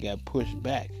might have got pushed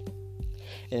back.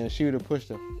 And if she would have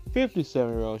pushed a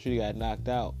 57-year-old, she'd have got knocked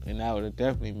out. And that would have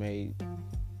definitely made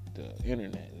the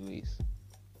internet, at least.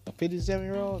 A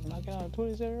 57-year-old knocking out a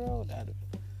 27-year-old? That'd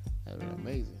have been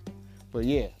amazing. But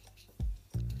yeah.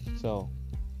 So,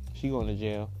 she going to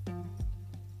jail.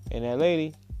 And that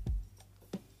lady,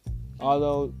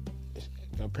 although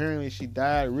apparently she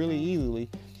died really easily,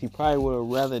 she probably would have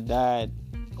rather died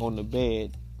on the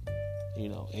bed,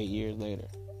 8 years later.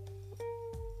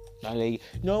 Now you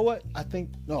know what? Take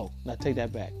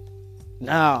that back.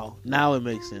 Now it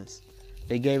makes sense.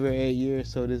 They gave her 8 years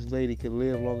so this lady could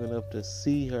live long enough to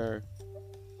see her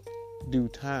do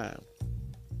time.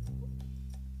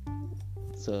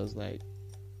 So it's like,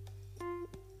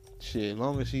 shit,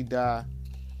 long as she die,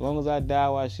 long as I die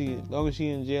long as she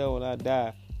in jail when I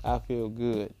die, I feel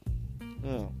good.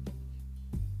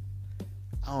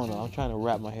 I don't know. I'm trying to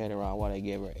wrap my head around why they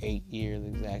gave her 8 years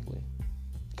exactly.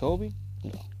 Kobe?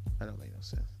 No, that don't make no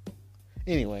sense.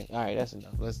 Anyway, all right, that's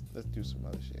enough. Let's do some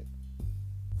other shit.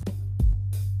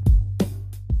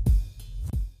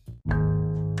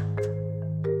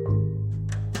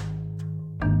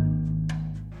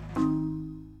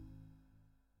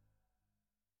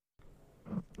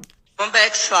 I'm a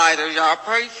backslider. Y'all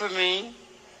pray for me.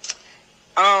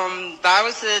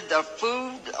 Bible said the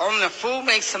food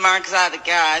makes a man out of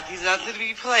God. He's nothing to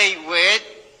be played with.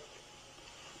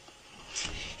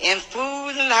 And food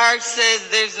and heart says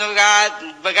there's no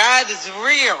God, but God is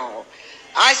real.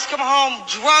 I used to come home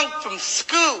drunk from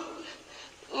school,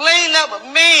 laying up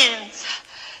with men,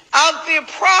 out there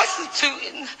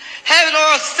prostituting, having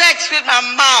oral sex with my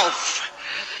mouth,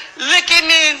 licking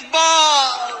men's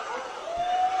balls.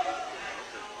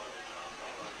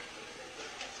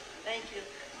 Thank you.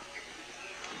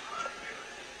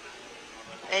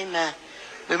 Amen.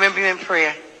 Remember you in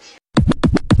prayer.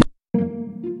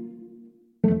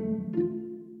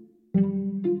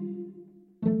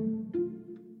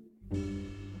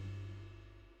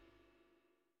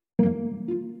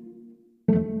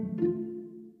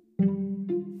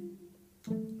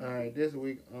 Alright, this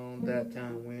week on That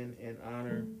Time When, in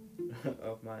honor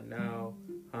of my now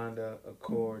Honda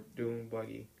Accord Dune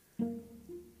Buggy.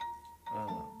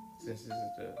 Since this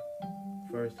is the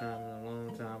first time in a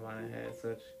long time I had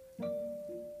such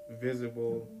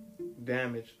visible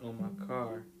damage on my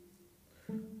car,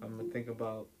 I'm gonna talk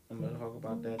about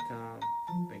that time.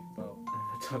 I'm gonna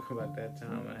talk about that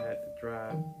time I had to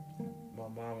drive my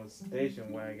mama's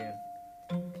station wagon,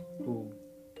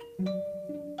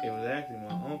 it was actually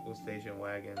my uncle's station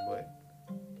wagon, but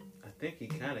I think he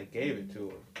kind of gave it to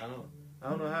us. I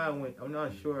don't know how it went. I'm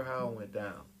not sure how it went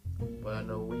down, but I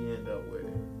know we ended up with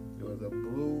it. It was a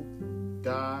blue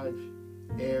Dodge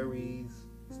Aries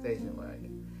station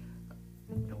wagon.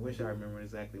 I wish I remember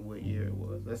exactly what year it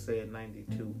was. Let's say a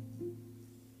 92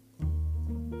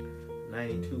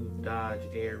 Dodge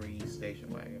Aries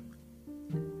station wagon,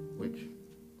 which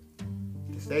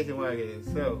the station wagon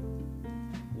itself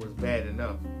was bad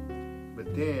enough,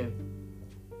 but then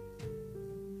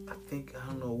I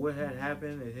don't know what had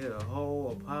happened. It hit a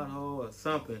hole, a pothole, or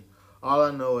something. All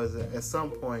I know is that at some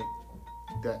point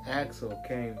the axle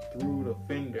came through the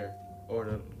fender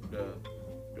or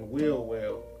the wheel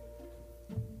well,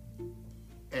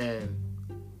 and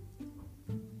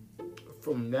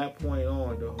from that point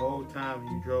on, the whole time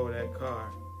you drove that car,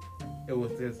 it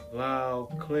was this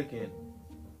loud clicking,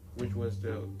 which was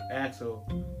the axle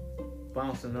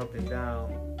bouncing up and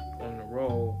down on the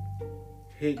road,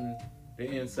 hitting the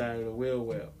inside of the wheel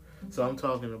well. So I'm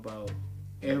talking about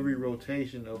every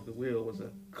rotation of the wheel was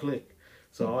a click.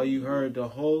 So all you heard the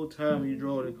whole time you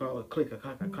drove the car was click,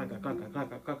 clack, clack, clack, clack, clack,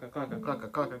 clack, clack, clack,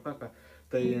 clack, clack, clack,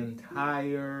 the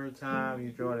entire time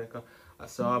you drove that car.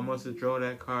 So I must have drove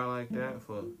that car like that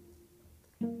for,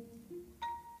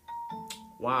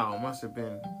 wow, it must have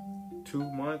been 2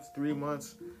 months, 3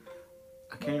 months.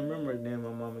 I can't remember. Then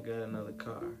my mama got another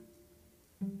car.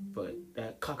 But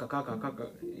that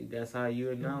that's how you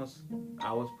announced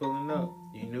I was pulling up.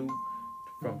 You knew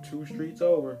from 2 streets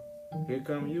over, here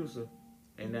come Yusuf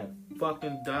in that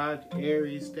fucking Dodge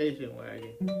Aries station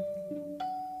wagon.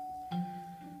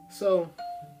 So,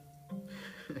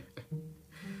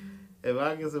 if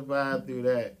I can survive through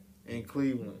that in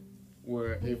Cleveland,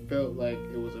 where it felt like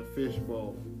it was a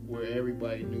fishbowl, where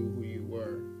everybody knew who you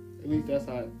were, at least that's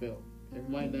how it felt. It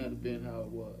might not have been how it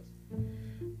was,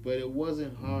 but it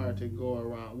wasn't hard to go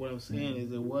around. What I'm saying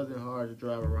is it wasn't hard to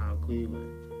drive around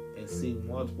Cleveland and see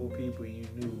multiple people you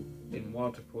knew in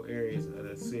multiple areas of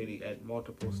the city at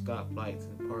multiple stoplights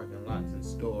and parking lots and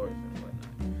stores and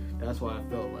whatnot. That's why I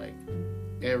felt like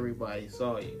everybody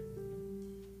saw you.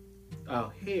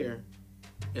 Out here,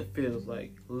 it feels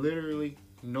like literally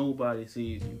nobody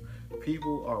sees you.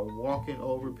 People are walking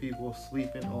over people,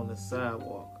 sleeping on the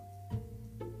sidewalk.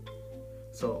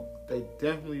 So they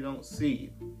definitely don't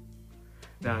see you.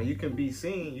 Now you can be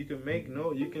seen, you can make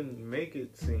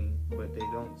it seen, but they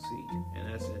don't see you.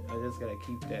 And that's it. I just gotta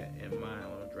keep that in mind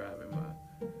when I'm driving my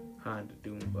Honda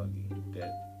Dune Buggy,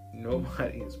 that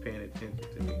nobody is paying attention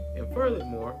to me. And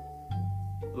furthermore,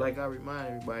 like I remind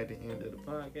everybody at the end of the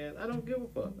podcast, I don't give a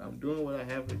fuck. I'm doing what I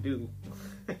have to do,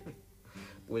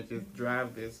 which is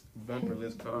drive this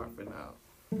bumperless car for now.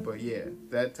 But yeah,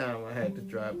 that time I had to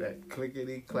drive that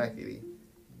clickety-clackety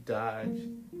Dodge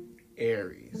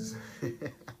Aries.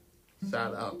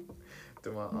 Shout out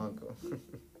to my uncle.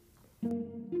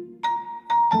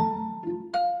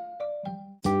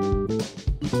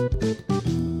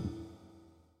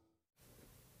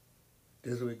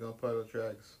 This week on Puddle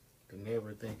Tracks, the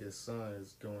neighbor think his son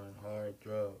is doing hard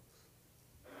drugs.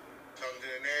 Talking to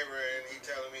the neighbor and he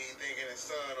telling me he thinking his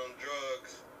son on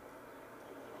drugs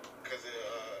because of,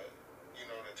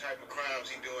 the type of crimes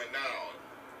he doing now.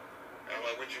 And I'm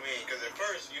like, what you mean? Because at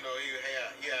first, he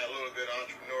had a little bit of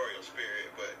entrepreneurial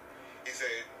spirit, but he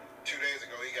said 2 days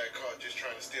ago he got caught just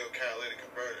trying to steal catalytic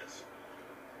converters.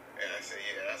 And I said,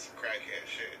 yeah, that's some crackhead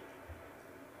shit.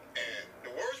 And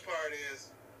the worst part is,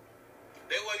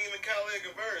 they wasn't even catalytic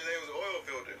converters, they was oil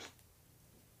filters.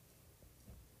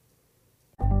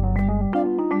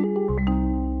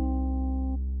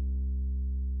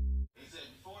 They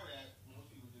said before that, most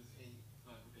people just ate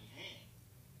like with their hand.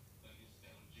 Like it's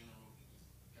that in general, just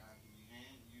God give you your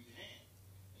hand, use your hand.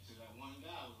 Until that one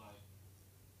guy was like,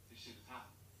 this shit is hot.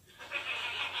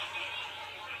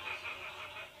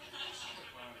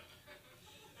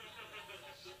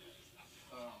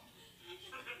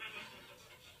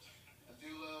 I do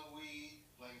love weed.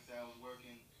 Like I said, I was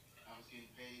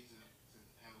getting paid to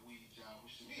have a weed job,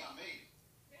 which to me, I made it.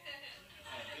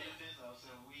 I had benefits, I was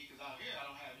selling weed, because out here, I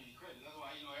don't have any credit. That's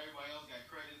why, everybody else got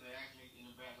credits. They ask me in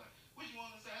the back, like, what you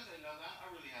want to say? I said, nothing. I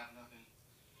really have nothing.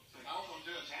 It's like, I was on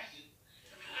Judge Hatchet.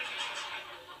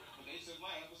 But they took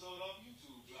my episode off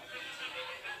YouTube, so I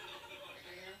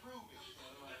can't improve it. So,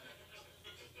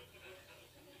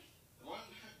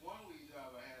 one weed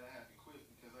job I had to quit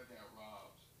because I got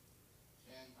robbed.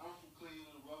 And I'm from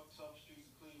Cleveland, rough, tough streets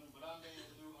of Cleveland, but I made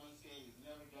it through unscathed.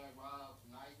 Never got robbed,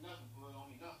 nothing, put on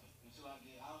me, nothing. Until I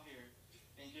get out here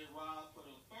and get robbed for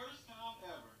the first time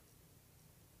ever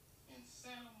in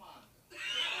Santa Monica.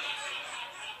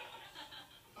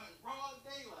 Like broad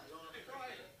daylight on a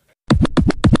Friday.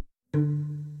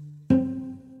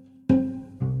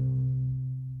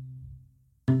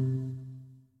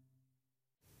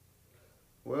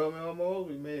 Well, Melmos,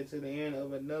 we made it to the end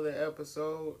of another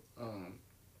episode.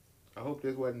 I hope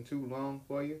this wasn't too long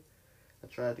for you. I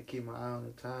tried to keep my eye on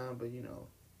the time, but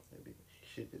maybe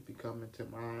shit just be coming to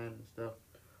mind and stuff.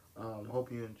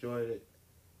 Hope you enjoyed it.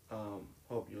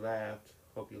 Hope you laughed.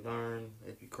 Hope you learned.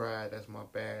 If you cried, that's my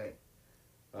bad.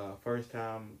 First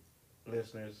time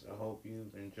listeners, I hope you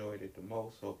enjoyed it the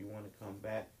most. Hope you want to come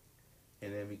back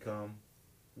and then become,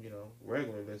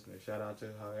 regular listeners. Shout out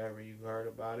to however you heard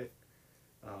about it.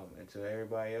 And to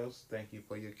everybody else, thank you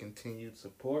for your continued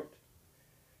support.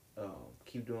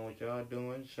 Keep doing what y'all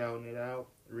doing, shouting it out,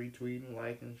 retweeting,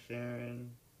 liking,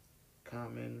 sharing,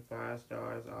 commenting, 5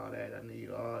 stars, all that. I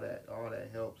need all that. All that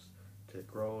helps to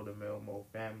grow the Melmo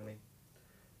family.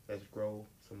 Let's grow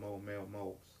some more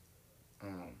Melmos.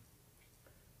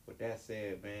 With that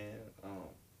said, man,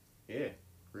 yeah,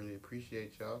 really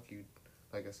appreciate y'all.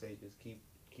 Like I say, just keep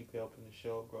helping the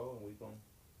show grow, and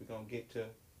we're gonna get to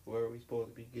where we supposed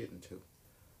to be getting to.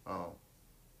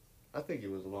 I think it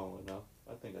was long enough.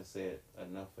 I think I said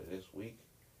enough for this week.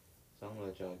 So I'm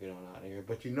going to let y'all get on out of here.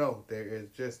 But there is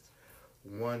just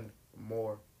one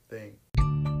more thing.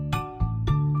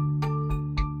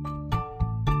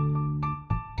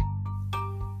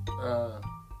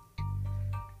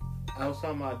 I was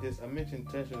talking about this. I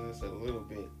touched on this a little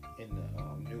bit in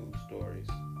the news stories.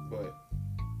 But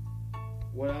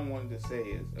what I wanted to say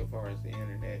is, as far as the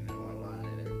internet and online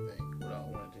and everything, what I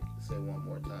wanted to say one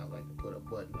more time, like to put a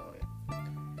button on it.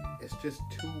 It's just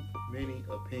too many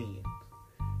opinions.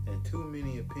 And too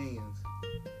many opinions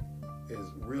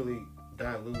is really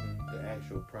diluting the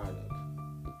actual product.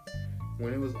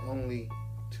 When it was only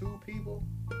 2 people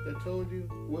that told you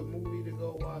what movie to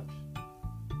go watch,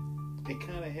 it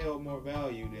kind of held more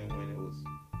value than when it was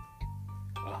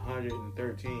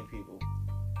 113 people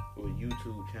with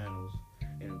YouTube channels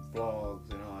and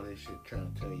vlogs and all this shit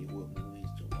trying to tell you what movies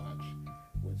to watch,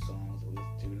 what songs to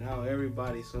listen to. Now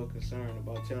everybody's so concerned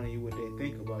about telling you what they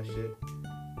think about shit.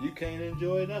 You can't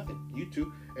enjoy nothing.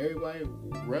 Everybody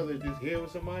rather just hear what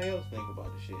somebody else think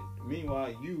about the shit.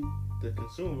 Meanwhile, you, the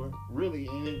consumer, really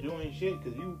ain't enjoying shit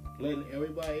because you letting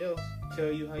everybody else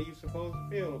tell you how you supposed to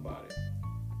feel about it.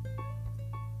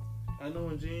 I know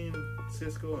when Gene,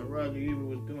 Cisco, and Roger Ebert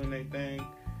was doing their thing,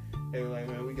 they were like,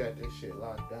 man, we got this shit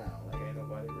locked down. Like, ain't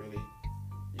nobody really,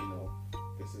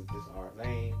 this is our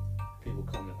lane. People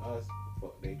come to us,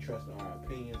 but they trust our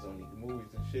opinions on these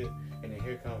movies and shit. And then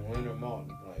here comes Leonard Maltin,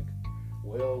 like,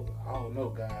 well, I don't know,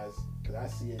 guys, because I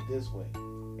see it this way.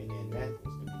 And then that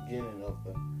was the beginning of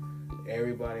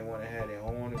everybody want to have their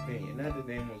own opinion. Not that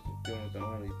them was the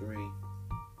only 3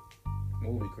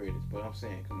 movie critics, but I'm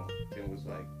saying, come on,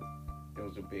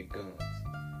 those are big guns.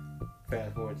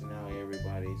 Fast forward to now,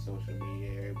 everybody, social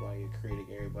media, everybody a critic,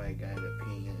 everybody got an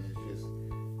opinion.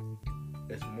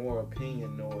 It's more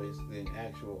opinion noise than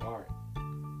actual art.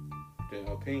 The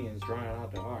opinions drawing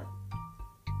out the art.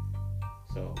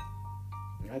 So,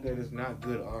 not that it's not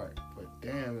good art, but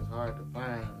damn, it's hard to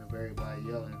find if everybody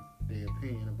yelling their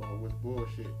opinion about what's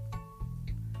bullshit.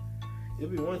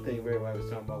 It'd be one thing if everybody was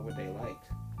talking about what they liked.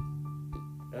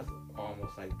 That's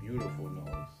almost like beautiful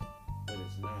noise, but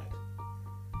it's not.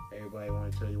 Everybody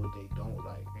want to tell you what they don't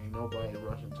like. Ain't nobody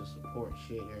rushing to support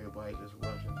shit. Everybody just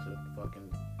rushing to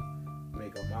fucking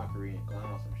make a mockery and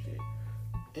clown some shit.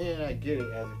 And I get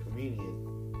it as a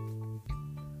comedian.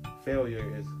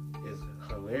 Failure is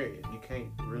hilarious. You can't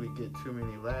really get too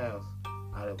many laughs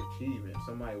out of achievement. If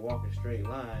somebody walk a straight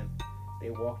line, they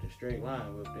walk the straight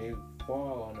line. But if they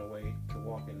fall on the way to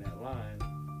walking that line,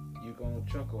 you gonna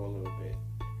chuckle a little bit.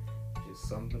 Just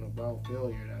something about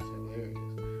failure that's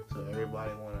hilarious. So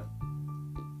everybody wanna,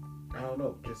 I don't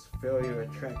know, just failure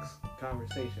attracts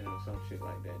conversation or some shit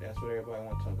like that. That's what everybody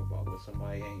wanna talk about, what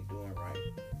somebody ain't doing right.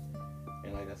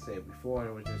 And like I said before,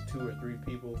 it was just 2 or 3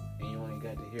 people, and you only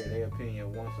got to hear their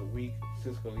opinion once a week.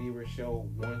 Cisco Lieber show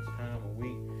once time a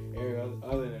week.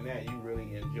 Other than that, you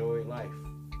really enjoy life.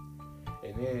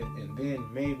 And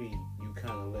then maybe you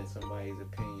kind of let somebody's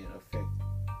opinion affect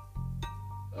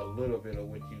a little bit of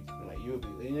what you like. You'll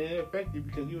be, and it affect you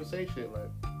because you'll say shit like,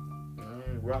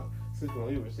 Cisco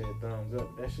Lieber said thumbs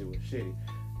up. That shit was shitty.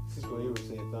 Cisco Lieber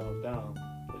said thumbs down.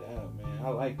 But man, I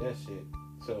like that shit.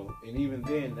 So, and even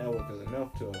then, that was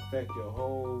enough to affect your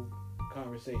whole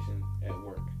conversation at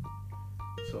work.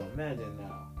 So imagine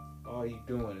now, all you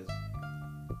doing is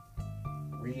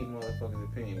reading motherfuckers'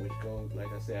 opinion, which goes,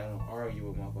 like I said, I don't argue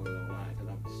with motherfuckers online, because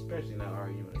I'm especially not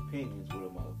arguing opinions with a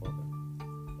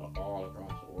motherfucker all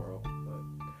across the world.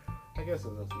 But I guess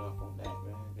that's enough on that,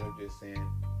 man. They're just saying,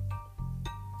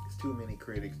 it's too many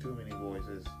critics, too many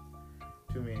voices,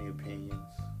 too many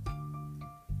opinions.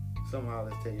 Somehow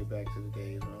let's take it back to the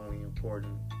days when only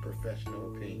important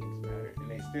professional opinions mattered.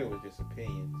 And they still was just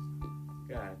opinions.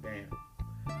 God damn.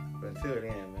 But until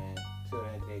then, man, until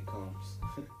that day comes,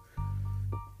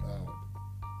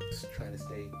 just trying to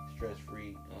stay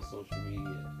stress-free on social media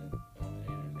and on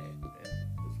the internet.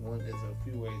 And there's a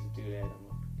few ways to do that. I'm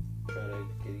going to try to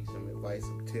give you some advice,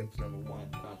 some tips. Number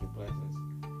 1, count your blessings.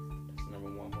 That's the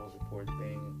number 1 most important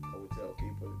thing I would tell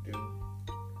people to do.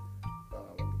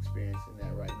 I'm experiencing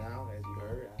that right now. As you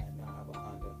heard, I now have a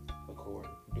Honda Accord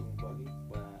Dune buggy.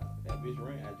 But that bitch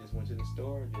ran. I just went to the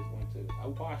store. I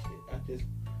washed it.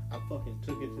 I fucking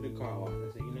took it to the car wash.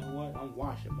 I said, you know what? I'm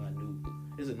washing my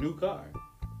it's a new car.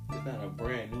 It's not a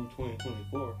brand new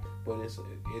 2024, but it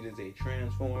is a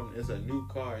transformed. It's a new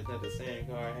car. It's not the same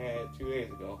car I had 2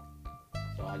 days ago.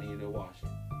 So I needed to wash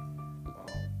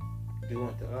it. Do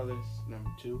unto others. Number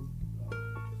 2.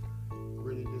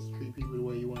 Really just treat people the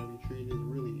way you want to be treated is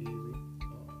really easy.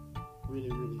 Really,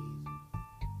 really easy.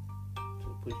 To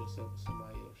put yourself in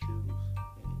somebody else's shoes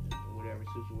in whatever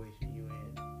situation you're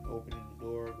in. Opening the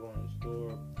door, going to the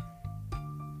store,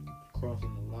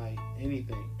 crossing the light,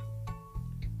 anything.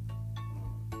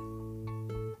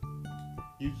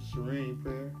 Use a serenity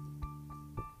prayer.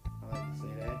 I like to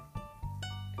say that.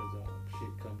 Because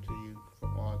shit come to you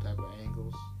from all type of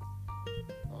angles,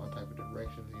 all type of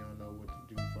directions. You don't know what to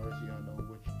do first. You don't know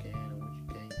what you can and what you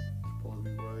can't. You're supposed to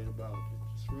be worried about.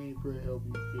 Just serenity prayer help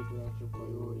you figure out your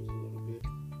priorities a little bit.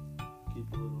 Keep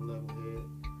a little level head.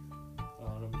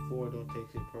 Number 4, don't take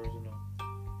shit personal.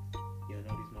 You know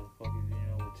these motherfuckers,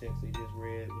 what text they just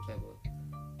read, what type of,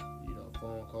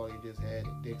 phone call you just had,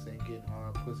 dicks ain't getting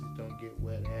hard, pussies don't get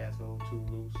wet, asshole too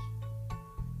loose.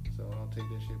 So don't take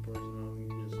that shit personal. You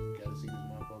just gotta see this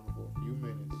motherfucker for a few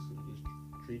minutes. So just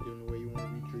treat them the way you want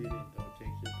to be treated. Don't take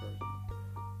shit personal.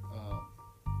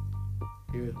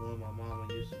 Here's one my mama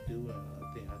used to do,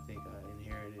 and I think I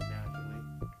inherited naturally.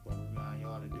 But remind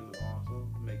y'all to do it also.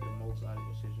 Make the most out of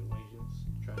your situations.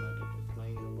 Try not to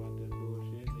complain about this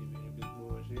bullshit. Even if it's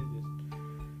bullshit, just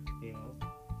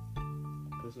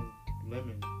put some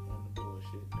lemon on the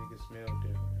bullshit. Make it smell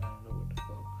different. I don't know what the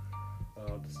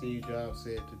fuck. Steve Jobs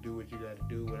said to do what you gotta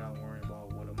do without worrying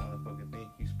about what a motherfucker think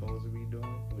you supposed to be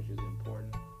doing, which is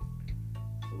important.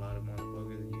 A lot of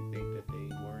motherfuckers, you think that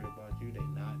they worried about you, they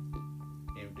not.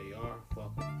 And if they are,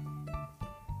 fuck them.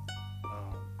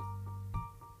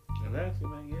 And lastly,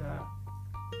 man, get high.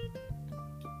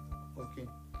 Fucking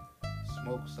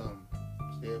smoke something.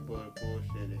 Stay above the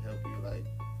bullshit and help you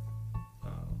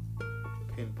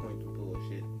pinpoint the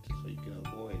bullshit so you can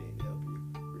avoid it. Help you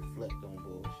reflect on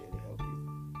bullshit. It help you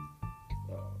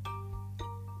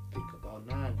think about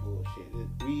non-bullshit.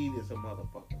 Weed is a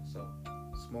motherfucker, so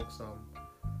smoke some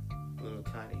little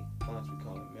tiny blunts. We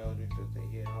call them Meldrick because they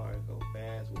hit hard, go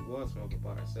fast. We was smoking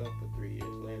by ourselves, but 3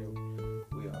 years later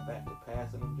we are back to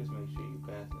passing them. Just make sure you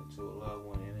pass it to a loved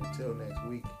one. And until next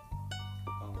week,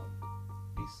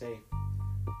 be safe,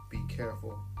 be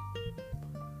careful.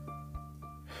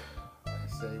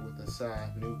 Say with a sigh,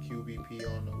 new QBP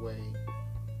on the way.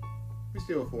 We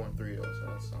still 4-3 though, so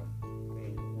that's something. We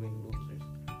ain't losers.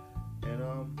 And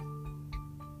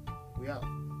we out.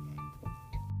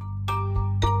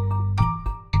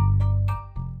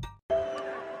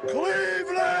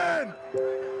 Cleveland!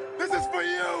 This is for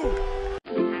you!